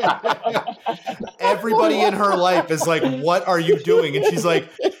 Everybody in her life is like, what are you doing? And she's like,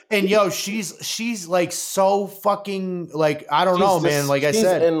 and she's like so fucking like, I don't know, man. Like I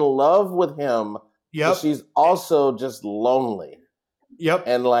said, she's in love with him. Yep. She's also just lonely. Yep.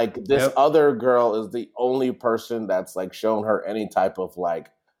 And like this other girl is the only person that's like shown her any type of like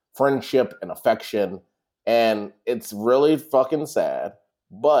friendship and affection. And it's really fucking sad.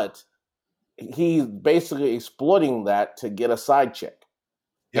 But he's basically exploiting that to get a side chick.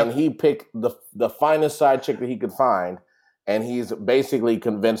 Yep. And he picked the finest side chick that he could find. And he's basically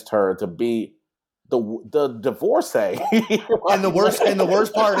convinced her to be the divorcee. And the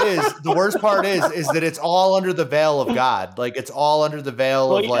worst part is that it's all under the veil of God. Like it's all under the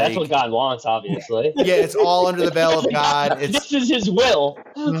veil of like, that's what God wants, obviously. Yeah, it's all under the veil of God. This is his will.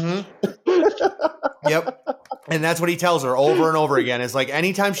 Mm-hmm. Yep. And that's what he tells her over and over again. It's like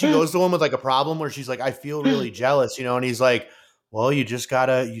anytime she goes to him with like a problem where she's like, I feel really jealous, and he's like, well, you just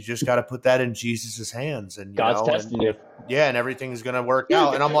gotta put that in Jesus's hands, and God's testing you. Yeah, and everything's gonna work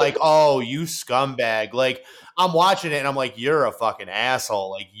out. And I'm like, oh, you scumbag! Like I'm watching it, and I'm like, you're a fucking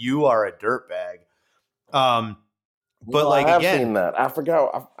asshole. Like you are a dirtbag. But like I have again, seen that. I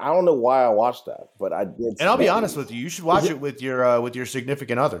forgot. I don't know why I watched that, but I did. And I'll be honest with you, you should watch it with your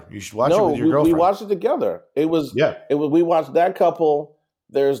significant other. You should watch it with your girlfriend. We watched it together. It was we watched that couple.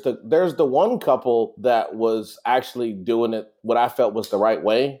 There's the one couple that was actually doing it what I felt was the right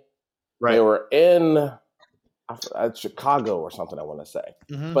way. Right. They were in Chicago or something, I want to say.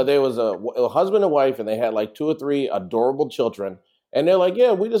 Mm-hmm. But there was a husband and wife, and they had like 2 or 3 adorable children. And they're like,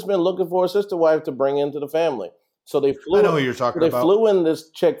 yeah, we just been looking for a sister wife to bring into the family. So they flew. I know what you're talking about. They flew in this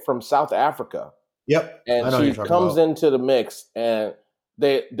chick from South Africa. Yep. And she comes into the mix, and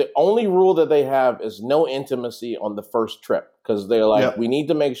the only rule that they have is no intimacy on the first trip. Because they're like, we need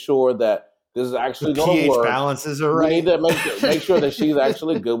to make sure that this is actually going to work. Balances are right. We need to make sure that she's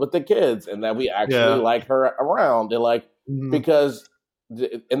actually good with the kids and that we actually like her around. They're like, because,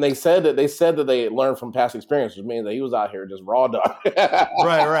 and they said that they learned from past experience, which means that he was out here just raw dog.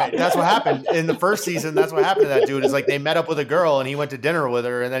 Right. That's what happened in the first season. That's what happened to that dude. Is like they met up with a girl and he went to dinner with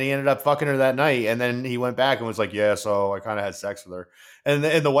her, and then he ended up fucking her that night. And then he went back and was like, yeah, so I kind of had sex with her. And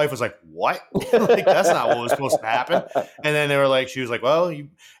the wife was like, what? Like, that's not what was supposed to happen. And then they were like, she was like, well, and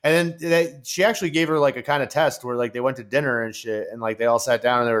then she actually gave her like a kind of test where like they went to dinner and shit. And like they all sat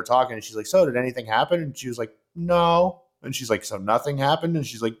down and they were talking. And she's like, so did anything happen? And she was like, no. And she's like, so nothing happened? And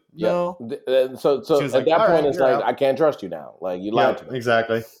she's like, no. So at that point, it's like, I can't trust you now. Like, you lied to me.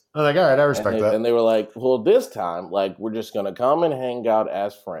 Exactly. I'm like, all right, I respect that. And they were like, well, this time, like, we're just going to come and hang out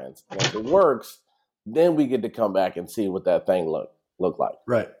as friends. And if it works, then we get to come back and see what that thing look like.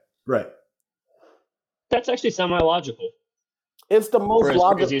 Right. That's actually semi-logical. It's the most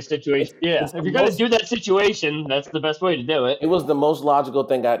logical situation. Yeah, if you're going to do that situation, that's the best way to do it. It was the most logical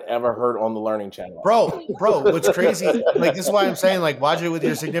thing I'd ever heard on the Learning Channel. Bro, what's crazy? Like, this is why I'm saying, like, watch it with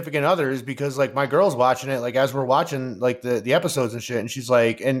your significant other, is because, like, my girl's watching it, like, as we're watching, like, the episodes and shit, and she's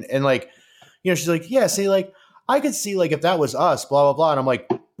like, and like, she's like, yeah, see, like, I could see, like, if that was us, blah, blah, blah. And I'm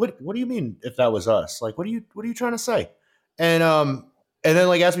like, what do you mean if that was us? Like, what are you trying to say? And And then,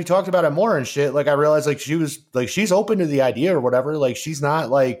 like, as we talked about it more and shit, like, I realized, like, she was, like, she's open to the idea or whatever. Like, she's not,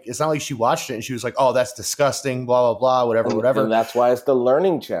 like, it's not like she watched it and she was like, oh, that's disgusting, blah, blah, blah, whatever. And that's why it's the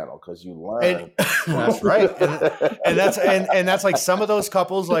learning channel, because you learn. And, that's right. And that's, like, some of those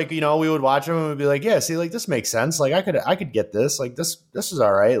couples, like, you know, we would watch them and we'd be like, yeah, see, like, this makes sense. Like, I could get this. Like, this is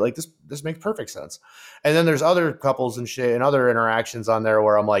all right. Like, this makes perfect sense. And then there's other couples and shit and other interactions on there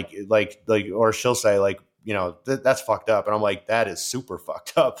where I'm like, or she'll say, like, you know, that's fucked up. And I'm like, that is super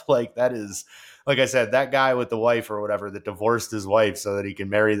fucked up. Like, that is, like I said, that guy with the wife or whatever that divorced his wife so that he can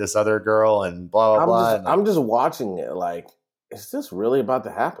marry this other girl and blah, blah, blah. I'm just watching it like, is this really about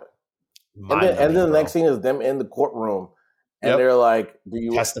to happen? And then the next thing is them in the courtroom. And they're like, do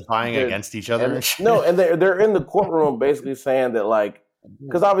you testifying against each other? And they're in the courtroom basically saying that, like,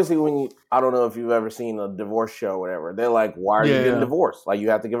 because obviously I don't know if you've ever seen a divorce show or whatever. They're like, why are you getting divorced? Like, you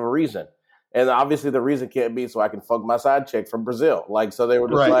have to give a reason. And obviously the reason can't be so I can fuck my side chick from Brazil. Like, so they were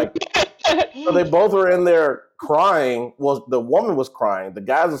just like, so they both were in there crying. Well, the woman was crying. The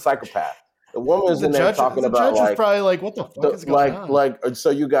guy's a psychopath. The woman's in there talking about, like, probably like, what the fuck is going on? Like, so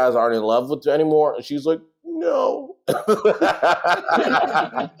you guys aren't in love with you anymore? And she's like, no. And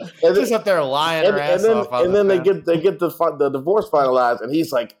just up there lying her ass off. And then they get the divorce finalized, and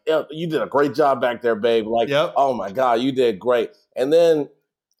he's like, yeah, you did a great job back there, babe. Like, oh my God, you did great. And then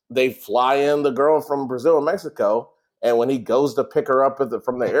they fly in the girl from Brazil and Mexico, and when he goes to pick her up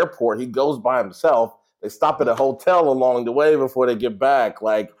from the airport, he goes by himself. They stop at a hotel along the way before they get back.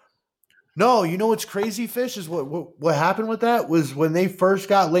 Like, no, you know what's crazy, Fish, is what happened with that was when they first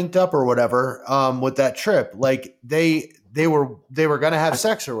got linked up or whatever, with that trip, like they were going to have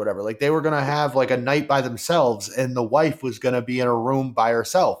sex or whatever. Like, they were going to have like a night by themselves, and the wife was going to be in a room by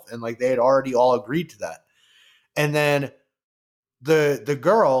herself. And like, they had already all agreed to that. And then the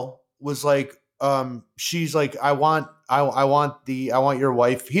girl was like, she's like, I want your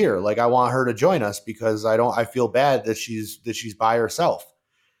wife here. Like, I want her to join us because I feel bad that she's by herself.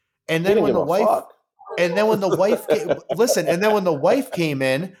 And then when the wife came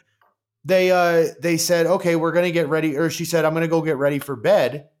in, they said, okay, we're going to get ready. Or she said, I'm going to go get ready for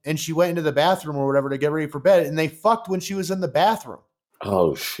bed. And she went into the bathroom or whatever to get ready for bed. And they fucked when she was in the bathroom.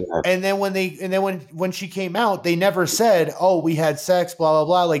 Oh shit. And then when she came out, they never said, oh, we had sex, blah, blah,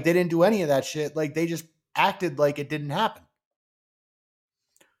 blah. Like, they didn't do any of that shit. Like, they just acted like it didn't happen.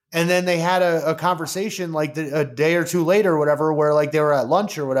 And then they had a conversation like a day or two later or whatever, where like they were at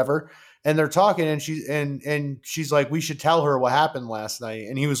lunch or whatever, and they're talking, and she's like, we should tell her what happened last night.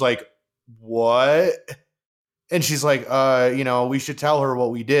 And he was like, what? And she's like, you know, we should tell her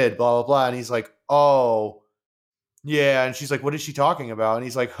what we did, blah, blah, blah. And he's like, oh, yeah. And she's like, what is she talking about? And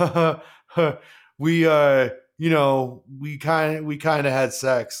he's like, we, you know, we kind of had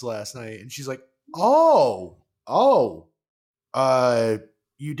sex last night. And she's like, oh,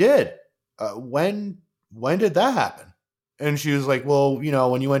 you did. When did that happen? And she was like, well, you know,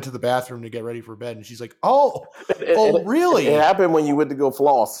 when you went to the bathroom to get ready for bed. And she's like, oh, really? It happened when you went to go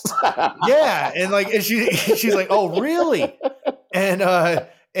floss. Yeah. And like, and she's like, oh, really?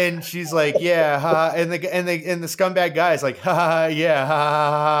 And she's like, yeah. And the scumbag guy is like,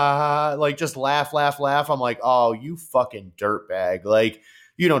 yeah. Like, just laugh. I'm like, oh, you fucking dirtbag. Like,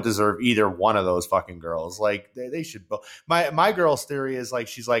 you don't deserve either one of those fucking girls. Like, they should both. My girl's theory is like,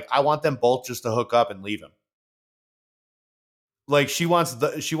 she's like, I want them both just to hook up and leave him. Like, she wants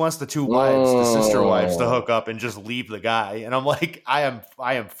the two wives, the sister wives, to hook up and just leave the guy. And I'm like, I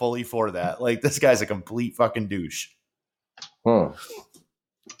am fully for that. Like, this guy's a complete fucking douche.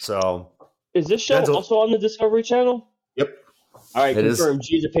 So, is this show also on the Discovery Channel? Yep. All right, confirm.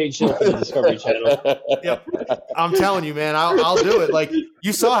 G's a paid show for the Discovery Channel. Yep. I'm telling you, man, I'll do it. Like,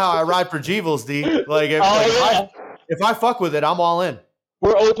 you saw how I ride for Jeebles, D. Like, if I fuck with it, I'm all in.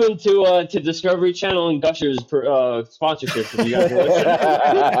 We're open to Discovery Channel and Gushers sponsorships if you guys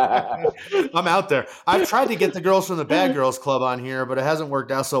want. I'm out there. I've tried to get the girls from the Bad Girls Club on here, but it hasn't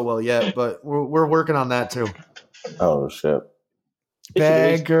worked out so well yet. But we're working on that too. Oh shit!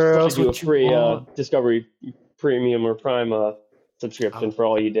 Bad Girls, do a free Discovery Premium or Prime subscription for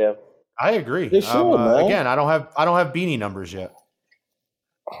all you do. I agree. Again, I don't have beanie numbers yet.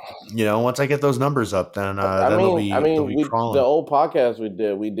 You know, once I get those numbers up, then they'll be crawling. The old podcast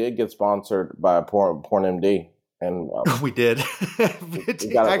we did get sponsored by PornMD, and we did.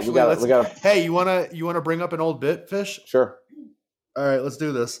 Hey, you wanna bring up an old bit, Fish? Sure. All right, let's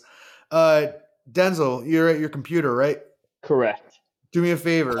do this. Denzel, you're at your computer, right? Correct. Do me a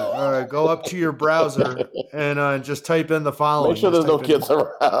favor. Go up to your browser and just type in the following. Make sure there's no kids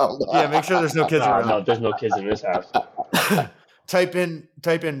around. Yeah, make sure there's no kids around. No, there's no kids in this house. Type in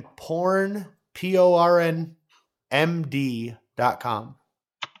porn, PORNMD.com. pornmd.com.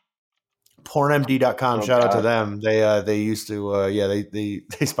 Pornmd.com. Oh, Shout out to God. them. They used to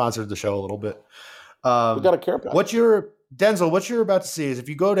they sponsored the show a little bit. We got a care package. What you're about to see is if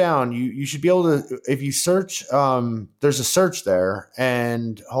you go down, you should be able to, if you search, there's a search there,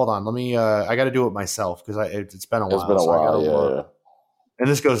 and hold on, let me I got to do it myself because it's been a while. It's been a so I gotta while, look. And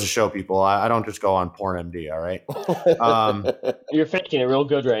this goes to show people, I don't just go on PornMD, all right? You're faking it real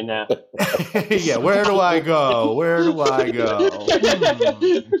good right now. Yeah, where do I go?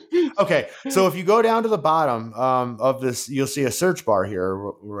 Okay, so if you go down to the bottom of this, you'll see a search bar here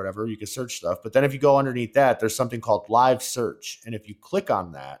or whatever. You can search stuff. But then if you go underneath that, there's something called live search. And if you click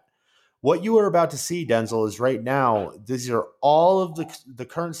on that, what you are about to see, Denzel, is right now, these are all of the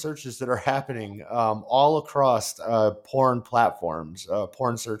current searches that are happening all across porn platforms,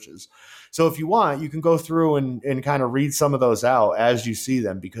 porn searches. So if you want, you can go through and kind of read some of those out as you see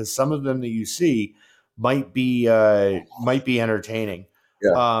them, because some of them that you see might be entertaining.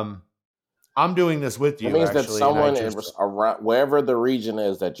 Yeah. I'm doing this with you. It means actually, that someone and is around, wherever the region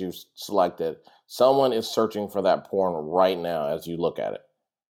is that you selected, someone is searching for that porn right now as you look at it.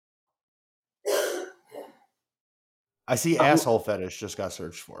 I see asshole fetish just got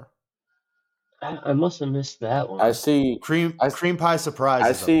searched for. I must have missed that one. I see Cream pie surprise.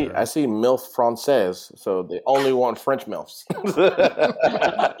 I see MILF Française, so they only want French MILFs.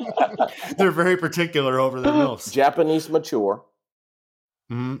 They're very particular over their milfs. Japanese mature.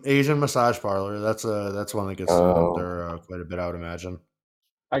 Asian massage parlor. That's one that gets out there quite a bit, I would imagine.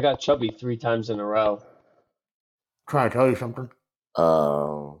 I got chubby 3 times in a row. Trying to tell you something.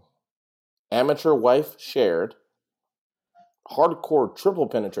 Amateur wife shared. Hardcore triple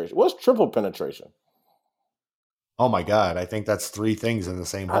penetration. What's triple penetration? Oh my God! I think that's 3 things in the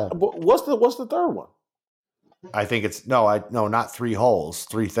same hole. What's the third one? I think it's no, not 3 holes,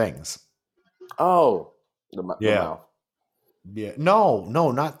 3 things. Oh, the mouth. Yeah,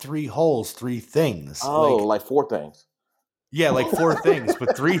 no, not 3 holes, 3 things. Oh, like 4 things. Yeah, like 4 things,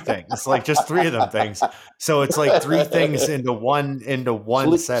 but 3 things, like just 3 of them things. So it's like 3 things into one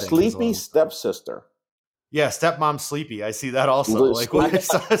setting. Sleepy stepsister. Yeah, stepmom sleepy. I see that also. Like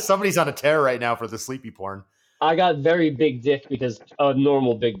somebody's on a tear right now for the sleepy porn. I got very big dick because a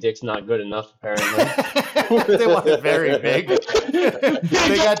normal big dick's not good enough, apparently. They want it very big.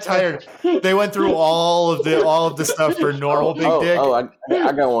 They got tired. They went through all of the stuff for normal big dick. I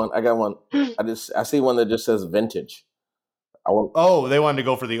got one. I see one that just says vintage. They wanted to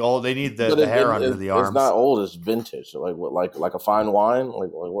go for the old. They need the hair under the arms. It's not old. It's vintage. Like a fine wine. Like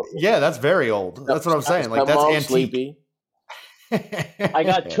what? Yeah, that's very old. That's what I'm saying. Like that's antique. Sleepy. I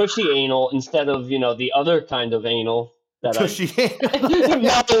got tushy anal instead of the other kind of anal that tushy. I'm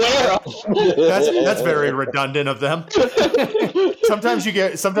not aware of. That's very redundant of them. Sometimes you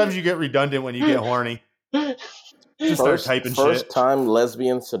get redundant when you get horny. Just start typing shit. First time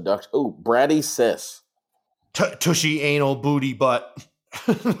lesbian seduction. Ooh, bratty sis. Tushy anal booty butt.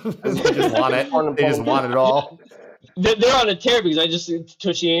 They just want it. They just want it all. They're on a tear because I just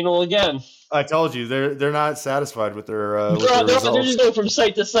tushy anal again. I told you they're not satisfied with their they're just going from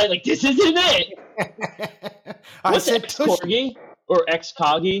site to site like this isn't it. What's X-Corgi or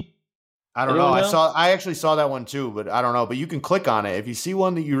X-Coggy? I don't know. I actually saw that one too, but I don't know. But you can click on it if you see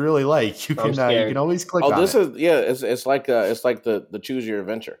one that you really like. You can always click on it. It's like the choose your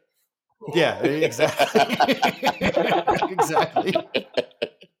adventure. Yeah, exactly. Exactly.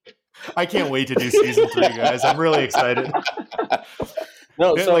 I can't wait to do season 3, guys. I'm really excited.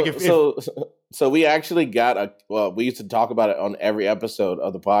 No, so we actually got we used to talk about it on every episode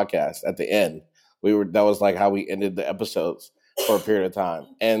of the podcast at the end. That was like how we ended the episodes for a period of time.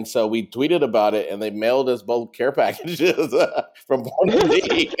 And so we tweeted about it and they mailed us both care packages from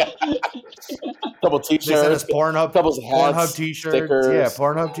Pornhub. Couple t-shirts. They sent us Pornhub t-shirts. Stickers. Yeah,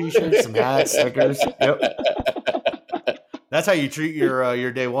 Pornhub t-shirts, some hats, stickers. Yep. That's how you treat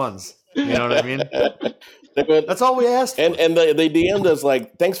your day ones. You know what I mean? That's all we asked for. And they DM'd us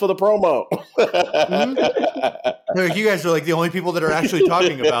like, thanks for the promo. Mm-hmm. You guys are like the only people that are actually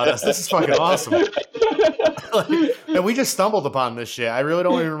talking about us. This is fucking awesome. And we just stumbled upon this shit. I really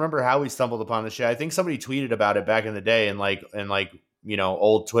don't even remember how we stumbled upon this shit. I think somebody tweeted about it back in the day in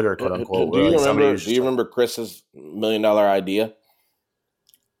old Twitter, quote unquote. Do you remember Chris's $1 million idea?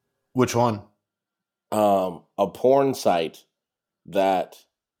 Which one? A porn site that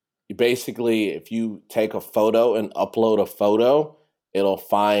basically, if you take a photo and upload a photo, it'll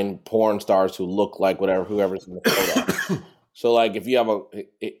find porn stars who look like whoever's in the photo. So, like, if you have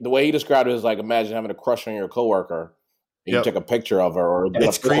the way he described it is like, imagine having a crush on your coworker. And you take a picture of her, or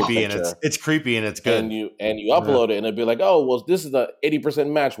it's creepy and it's creepy and it's good. And you upload it, and it'd be like, oh, well, this is the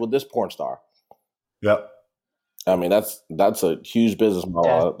 80% match with this porn star. Yep. I mean, that's a huge business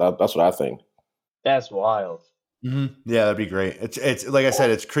model. That's what I think. That's wild. Mm-hmm. Yeah, that'd be great. It's like I said,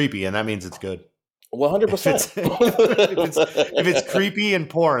 it's creepy, and that means it's good. 100%. If it's creepy and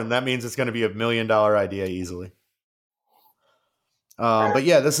porn, that means it's going to be $1 million idea easily. But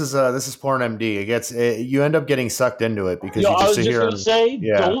yeah, this is Porn MD. You end up getting sucked into it because you I just was sit just here gonna and say,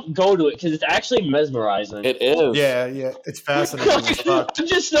 yeah. don't go to it because it's actually mesmerizing. It is. Yeah, it's fascinating as fuck. I'm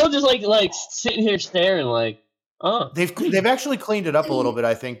just still just like sitting here staring like, oh. They've actually cleaned it up a little bit,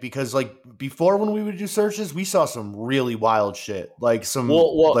 I think, because like before when we would do searches, we saw some really wild shit, like some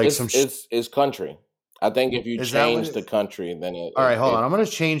it's country. I think if you change the country, then it. All right, hold on. I'm going to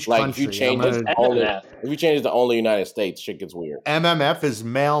change like country. If you change it to only United States, shit gets weird. MMF is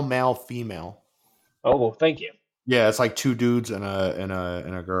male, male, female. Oh well, thank you. Yeah, it's like 2 dudes and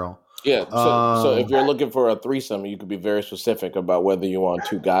a girl. Yeah. So if you're looking for a threesome, you could be very specific about whether you want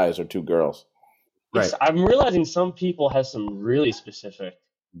 2 guys or 2 girls. Right. I'm realizing some people have some really specific.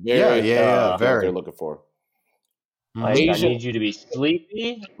 Very. They're looking for. Like, I need you to be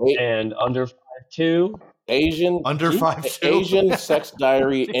sleepy and under 5'2". Under 5'2". Asian sex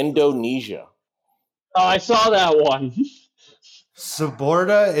diary Indonesia. Oh, I saw that one.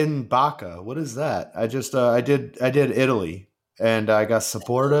 Saporta in Bacca. What is that? I just I did Italy and I got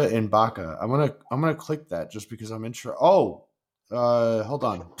Saporta in Bacca. I'm gonna click that just because I'm interested. Oh, hold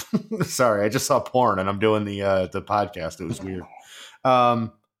on. Sorry, I just saw porn and I'm doing the podcast. It was weird.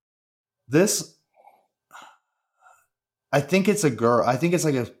 This. I think it's a girl. I think it's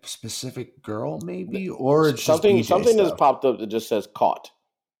like a specific girl, maybe, or it's something just that's popped up that just says caught.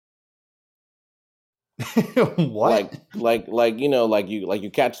 What? Like you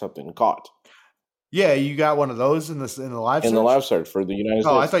catch something caught. Yeah, you got one of those in the live search? In the live search for the United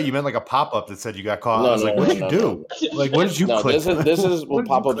States. Oh, I thought you meant like a pop up that said you got caught. I was like, what did you do? Like, what did you click? This is what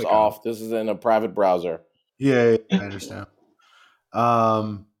pop ups off. This is in a private browser. Yeah, I understand.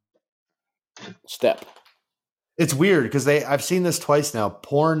 Step. It's weird because I've seen this twice now.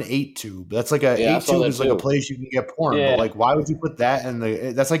 Porn 8tube. That's like a 8tube is like a place you can get porn. Yeah. But like, why would you put that in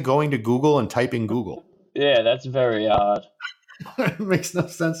the? That's like going to Google and typing Google. Yeah, that's very odd. It makes no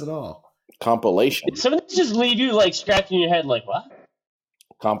sense at all. Compilation. Some of this just leave you like scratching your head, like what?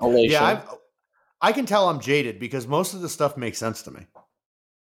 Compilation. Yeah, I can tell I'm jaded because most of the stuff makes sense to me.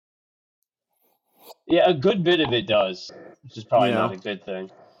 Yeah, a good bit of it does, which is probably not a good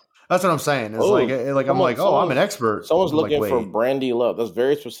thing. That's what I'm saying. It's I'm an expert. Someone's looking for Brandy Love. That's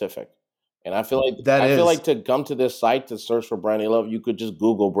very specific. And I feel like feel like to come to this site to search for Brandy Love, you could just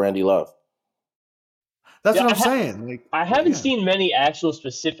Google Brandy Love. That's what I'm saying. Like, I haven't seen many actual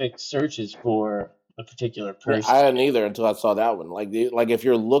specific searches for a particular person. I hadn't either until I saw that one. Like if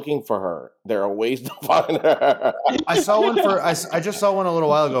you're looking for her, there are ways to find her. I saw one I just saw one a little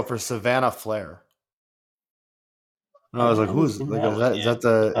while ago for Savannah Flair. And I was like, "Who's like? Is that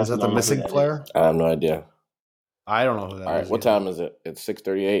the missing Flair?" I have no idea. I don't know who that is. All right, what time is it? It's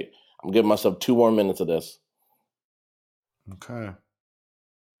 6:38. I'm giving myself 2 more minutes of this. Okay. All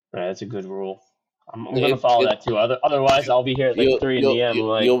right, that's a good rule. I'm going to follow that too. Otherwise, I'll be here at like 3 a.m.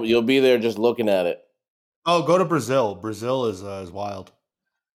 You'll be there just looking at it. Oh, go to Brazil. Brazil is wild.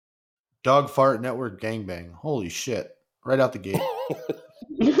 Dog fart network gangbang. Holy shit! Right out the gate.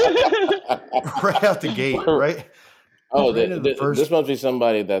 Right out the gate. Right. Oh, this must be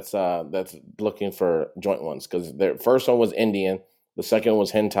somebody that's looking for joint ones because their first one was Indian, the second one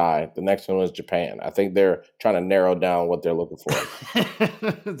was hentai, the next one was Japan. I think they're trying to narrow down what they're looking for.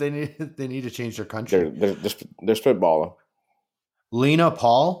 They need to change their country. They're spitballing. Lena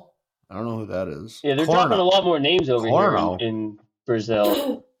Paul, I don't know who that is. Yeah, they're dropping a lot more names over here in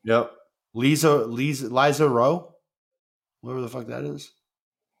Brazil. Yep, Liza Rowe, whatever the fuck that is.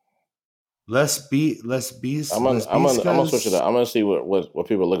 Let's be. I'm gonna switch it up. I'm gonna see what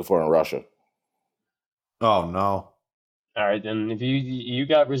people are looking for in Russia. Oh no! All right, then if you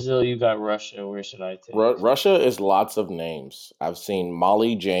got Brazil, you got Russia. Where should I take? Russia is lots of names. I've seen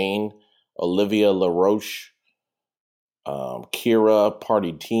Molly Jane, Olivia LaRoche, Kira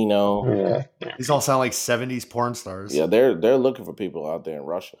Partitino. Yeah. These all sound like 70s porn stars. Yeah, they're looking for people out there in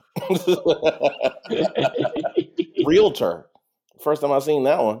Russia. Realtor. First time I've seen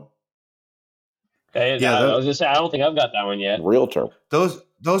that one. Hey, I was just saying, I don't think I've got that one yet. Realtor. Those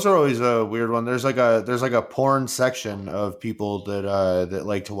are always a weird one. There's like a porn section of people that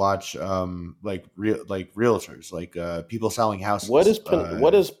like to watch realtors, like people selling houses. What is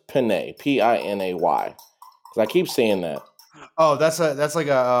Pinay? Pinay? Because I keep seeing that. Oh, it's like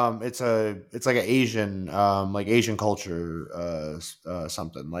an Asian Asian culture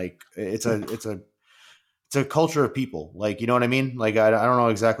something like it's it's a culture of people. Like, you know what I mean? Like, I don't know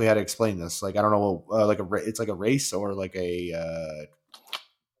exactly how to explain this. Like, I don't know, it's like a race or like a,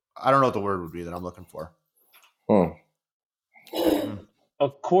 I don't know what the word would be that I'm looking for.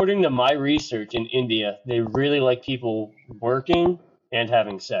 According to my research in India, they really like people working and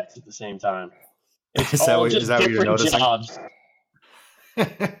having sex at the same time. It's all just different jobs.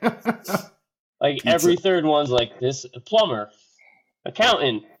 Like Pizza. every third one's like this plumber,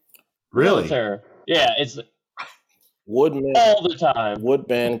 accountant, Really? realtor. Yeah, it's Woodman, all the time.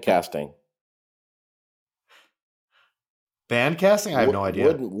 woodman casting. Band casting? I have no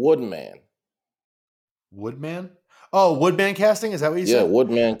idea. Woodman. Woodman? Oh, Woodman casting? Is that what you said? Yeah,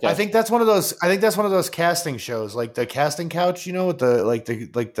 Woodman casting. I think that's one of those casting shows, like the casting couch, you know, with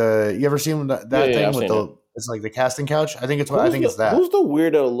the you ever seen that thing with the it's like the casting couch? I think it's that. Who's the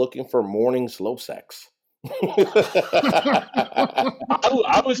weirdo looking for morning slow sex?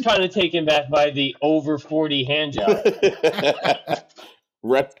 I was kind of taken back by the over 40 hand job.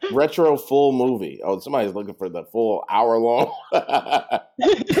 Retro full movie. Oh, somebody's looking for the full hour long the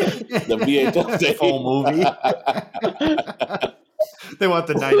VHS full movie. They want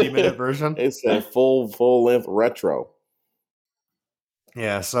the 90-minute version. It's a full length retro.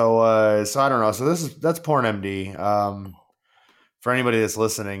 Yeah, so I don't know. So that's Porn MD. For anybody that's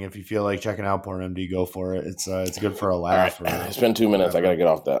listening, if you feel like checking out Porn MD, go for it. It's good for a laugh. All right. It's been 2 minutes. I gotta get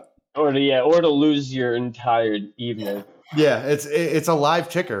off that. Or to lose your entire evening. Yeah, it's a live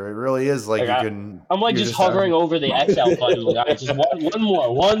ticker. It really is. Like I'm like just hovering over the X button. Like, just one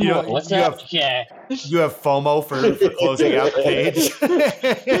more. What's that? You have FOMO for closing out the page.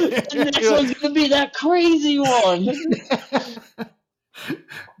 The next one's gonna be that crazy one.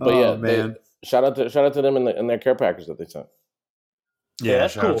 But yeah, man. Shout out to them and their care package that they sent. Yeah,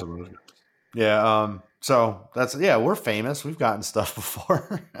 that's shout cool. Out to them. Yeah. So we're famous. We've gotten stuff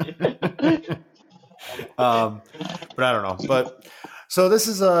before. But I don't know. But so this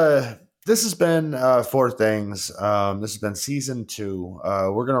has been Four Things. This has been season 2.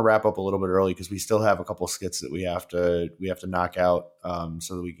 We're gonna wrap up a little bit early because we still have a couple skits that we have to knock out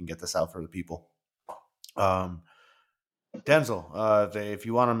so that we can get this out for the people. Denzel, if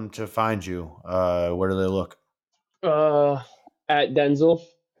you want them to find you, where do they look? At Denzel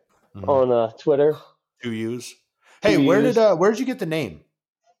on Twitter. 2 U's. Hey, where did you get the name?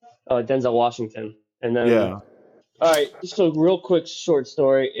 Denzel Washington. And then all right, just a real quick short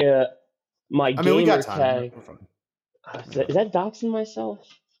story. My gamer tag. Is that doxing myself?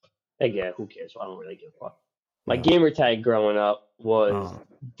 Yeah, who cares? I don't really give a fuck. My gamer tag growing up was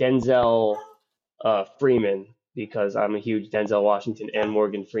Denzel Freeman because I'm a huge Denzel Washington and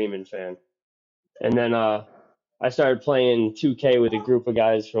Morgan Freeman fan. And then I started playing 2K with a group of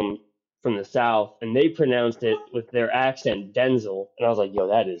guys from the South, and they pronounced it with their accent Denzel, and I was like, yo,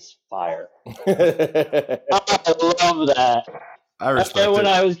 that is fire. I love that. I respect it. And when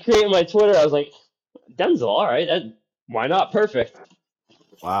I was creating my Twitter, I was like, Denzel, all right, why not? Perfect.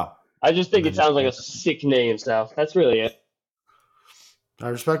 Wow. I just think it sounds like a sick name, so that's really it. I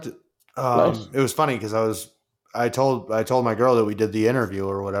respect it. Nice. It was funny because I told my girl that we did the interview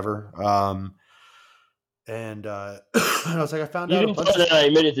or whatever. And I was like, I found out. You didn't tell that I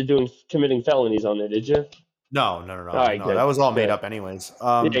admitted to committing felonies on there, did you? No. All right, no, that was all made up anyways.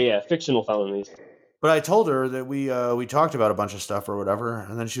 Fictional felonies. But I told her that we talked about a bunch of stuff or whatever,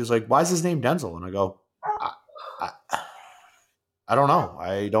 and then she was like, "Why is his name Denzel?" And I go, I don't know.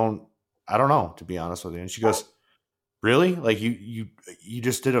 I don't know, to be honest with you. And she goes, really? Like you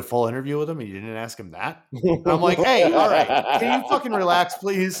just did a full interview with him and you didn't ask him that? And I'm like, hey, all right, can you fucking relax,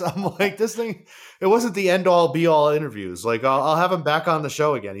 please? I'm like, this thing, it wasn't the end all be all interviews. Like I'll have him back on the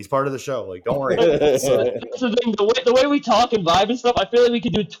show again. He's part of the show. Like, don't worry. So the thing, the way we talk and vibe and stuff, I feel like we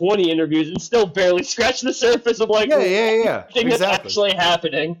could do 20 interviews and still barely scratch the surface of like everything that's actually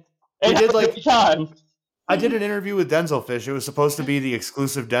happening. And we did like time. I did an interview with Denzel Fish. It was supposed to be the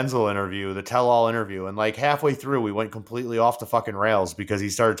exclusive Denzel interview, the tell-all interview. And like halfway through, we went completely off the fucking rails because he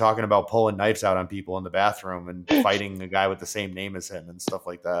started talking about pulling knives out on people in the bathroom and fighting a guy with the same name as him and stuff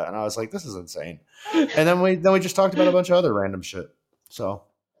like that. And I was like, this is insane. And then we just talked about a bunch of other random shit. So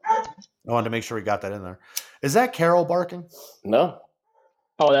I wanted to make sure we got that in there. Is that Carol barking? No.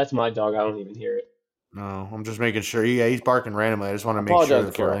 Oh, that's my dog. I don't even hear it. No, I'm just making sure. Yeah, he's barking randomly. I just want to make sure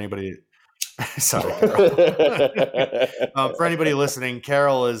that for anybody. Sorry, Carol. For anybody listening,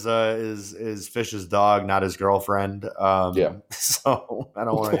 Carol is Fish's dog, not his girlfriend. So I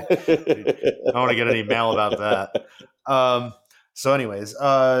don't want to get any mail about that. So anyways,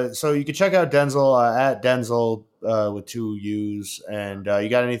 so you can check out Denzel at Denzel with 2 U's. And you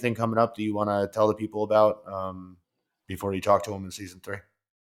got anything coming up that you want to tell the people about before you talk to him in season 3?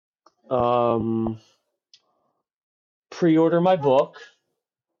 pre-order my book,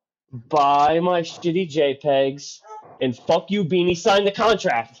 buy my shitty JPEGs, and fuck you, Beanie, sign the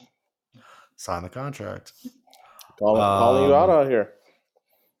contract. Sign the contract. Calling you out here.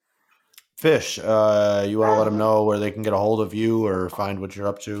 Fish, you want to let them know where they can get a hold of you or find what you're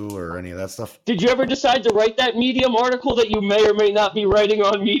up to or any of that stuff? Did you ever decide to write that Medium article that you may or may not be writing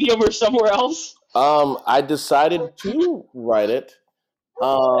on Medium or somewhere else? I decided to write it.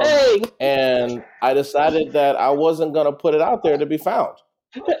 Hey! And I decided that I wasn't going to put it out there to be found.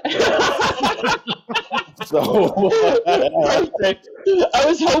 So Perfect. I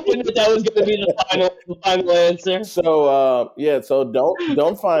was hoping that was going to be the final answer. So so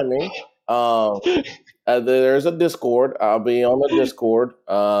don't find me. There's a Discord. I'll be on the Discord.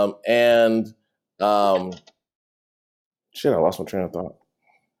 Shit, I lost my train of thought.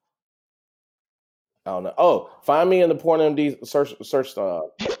 I don't know. Oh, find me in the Porn MD search.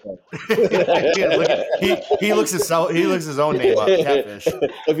 he looks his own name up. Catfish.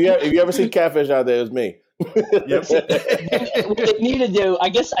 If you ever see Catfish out there, it's me. Yep. What they need to do, I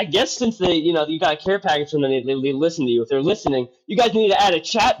guess, since you got a care package from them, they listen to you. If they're listening, you guys need to add a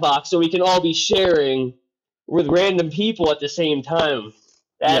chat box so we can all be sharing with random people at the same time.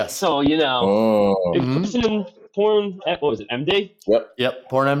 Yes. So if you're listening to Porn, what was it, MD? Yep.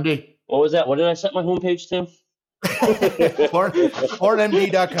 Porn MD. What was that? What did I set my homepage to?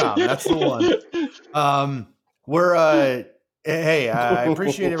 Pornmd.com. That's the one. Hey, I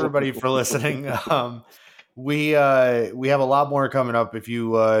appreciate everybody for listening. We have a lot more coming up. If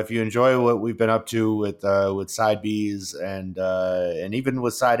you enjoy what we've been up to with Side Bs and even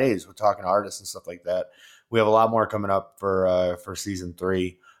with Side A's, we're talking artists and stuff like that. We have a lot more coming up for season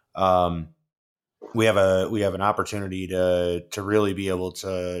 3. We have an opportunity to really be able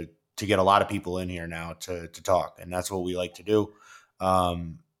to get a lot of people in here now to talk, and that's what we like to do. I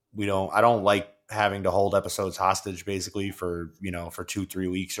don't like having to hold episodes hostage basically for 2-3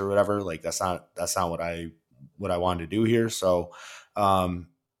 weeks or whatever. Like that's not what I wanted to do here. So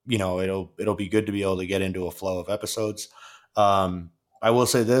it'll be good to be able to get into a flow of episodes. I will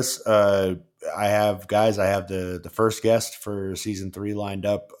say this, I have the first guest for season 3 lined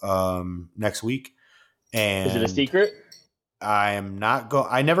up next week. And is it a secret? I am not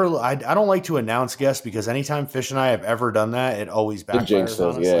I don't like to announce guests because anytime Fish and I have ever done that, it always backfires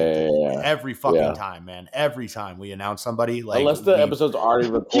on us. Yeah. Every fucking time, man. Every time we announce somebody, like unless the episode's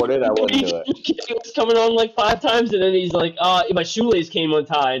already recorded, I wouldn't do it. He was coming on like 5 times, and then he's like, my shoelace came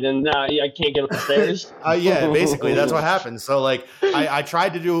untied, and now I can't get up the stairs. Yeah, basically that's what happened. So like, I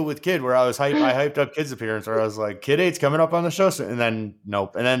tried to do it with Kid, where I hyped up Kid's appearance, where I was like, Kid 8's coming up on the show, and then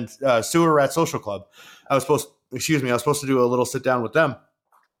nope, and then Sewer Rat Social Club, I was supposed to do a little sit down with them,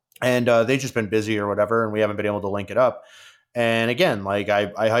 and they've just been busy or whatever, and we haven't been able to link it up. And again, like I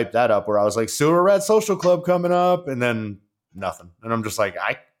hyped that up where I was like, Sewer Rat Social Club coming up, and then nothing. And I'm just like,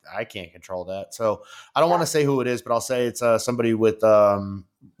 I can't control that. So I don't want to say who it is, but I'll say it's somebody with he's an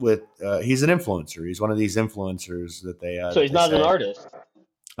influencer. He's one of these influencers that they. So he's not an artist.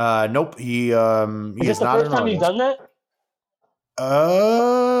 Nope. He is not the first time you've done that?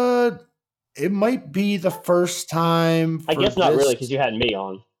 It might be the first time. I guess not really, because you had me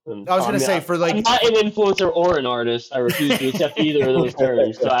on. I was going to say for like, I'm not an influencer or an artist. I refuse to accept either of those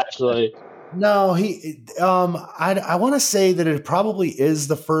terms. So actually, no, I want to say that it probably is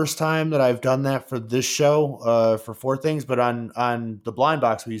the first time that I've done that for this show, for 4 Things. But on the Blind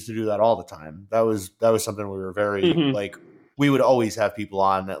Box, we used to do that all the time. That was something we were very like. We would always have people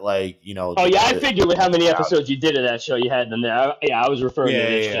on that, like, Oh yeah, I figured with how many episodes you did of that show, you had them there. I was referring to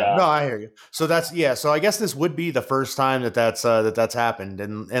this show. No, I hear you. So So I guess this would be the first time that's happened,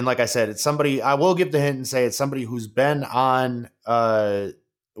 and like I said, it's somebody. I will give the hint and say it's somebody who's been on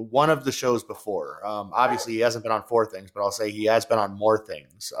one of the shows before. Obviously, he hasn't been on 4 Things, but I'll say he has been on More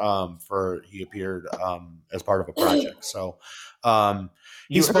Things. He appeared as part of a project. So.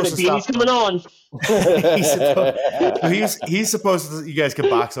 He's supposed to stop. He's coming on. he's supposed to. You guys can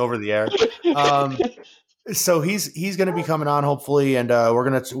box over the air. So he's going to be coming on hopefully, and we're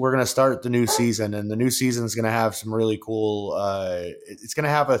gonna start the new season, and the new season is going to have some really cool. It's going to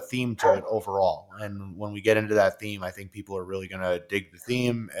have a theme to it overall, and when we get into that theme, I think people are really going to dig the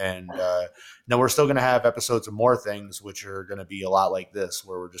theme. And now we're still going to have episodes of More Things, which are going to be a lot like this,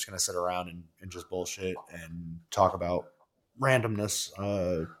 where we're just going to sit around and just bullshit and talk about randomness,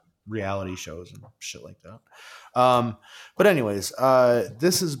 reality shows and shit like that. But anyways,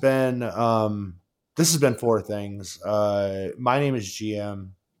 this has been 4 Things. My name is GM.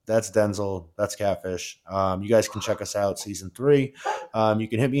 That's Denzel. That's Catfish. You guys can check us out season 3. You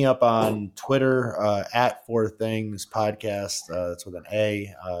can hit me up on Twitter at 4 Things Podcast. That's with an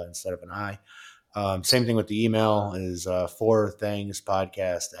A instead of an I. Same thing with the email is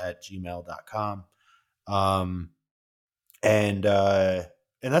 4thingspodcast@gmail.com.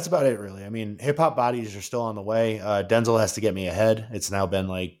 And that's about it, really. I mean, Hip Hop Bodies are still on the way. Denzel has to get me ahead. It's now been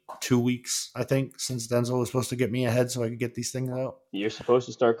like 2 weeks, I think, since Denzel was supposed to get me ahead so I could get these things out. You're supposed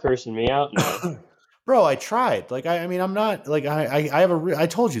to start cursing me out now. Bro, I tried. Like, I mean, I'm not like I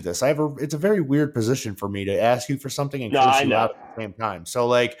told you this. It's a very weird position for me to ask you for something and curse you out at the same time. So,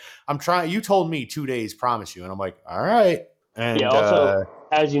 like, I'm trying. You told me 2 days, promise you, and I'm like, all right. And yeah. Also,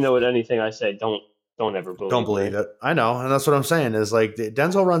 as you know, with anything I say, don't ever believe. Don't believe it. I know, and that's what I'm saying. Is like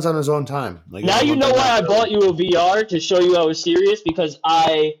Denzel runs on his own time. Like, now you know why I bought you a VR to show you I was serious, because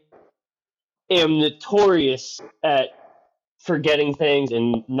I am notorious at forgetting things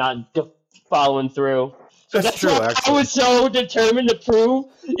and not following through. So that's true. Actually, I was so determined to prove.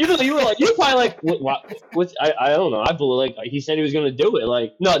 Even though you were probably like, what? I don't know. I believe, like, he said he was going to do it.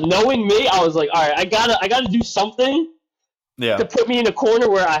 Like, no, knowing me, I was like, all right, I gotta do something. Yeah. To put me in a corner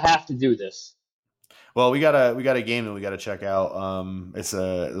where I have to do this. Well, we got a game that we got to check out. It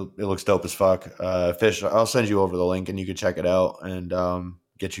looks dope as fuck. Fish, I'll send you over the link and you can check it out and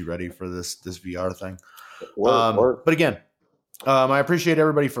get you ready for this VR thing. But again, I appreciate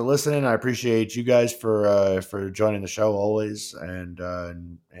everybody for listening. I appreciate you guys for joining the show always and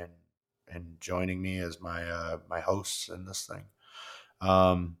joining me as my hosts in this thing.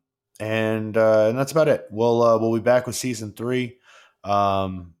 And that's about it. We'll be back with season 3.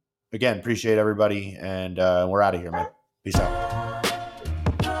 Again, appreciate everybody, and we're out of here, man. Peace out.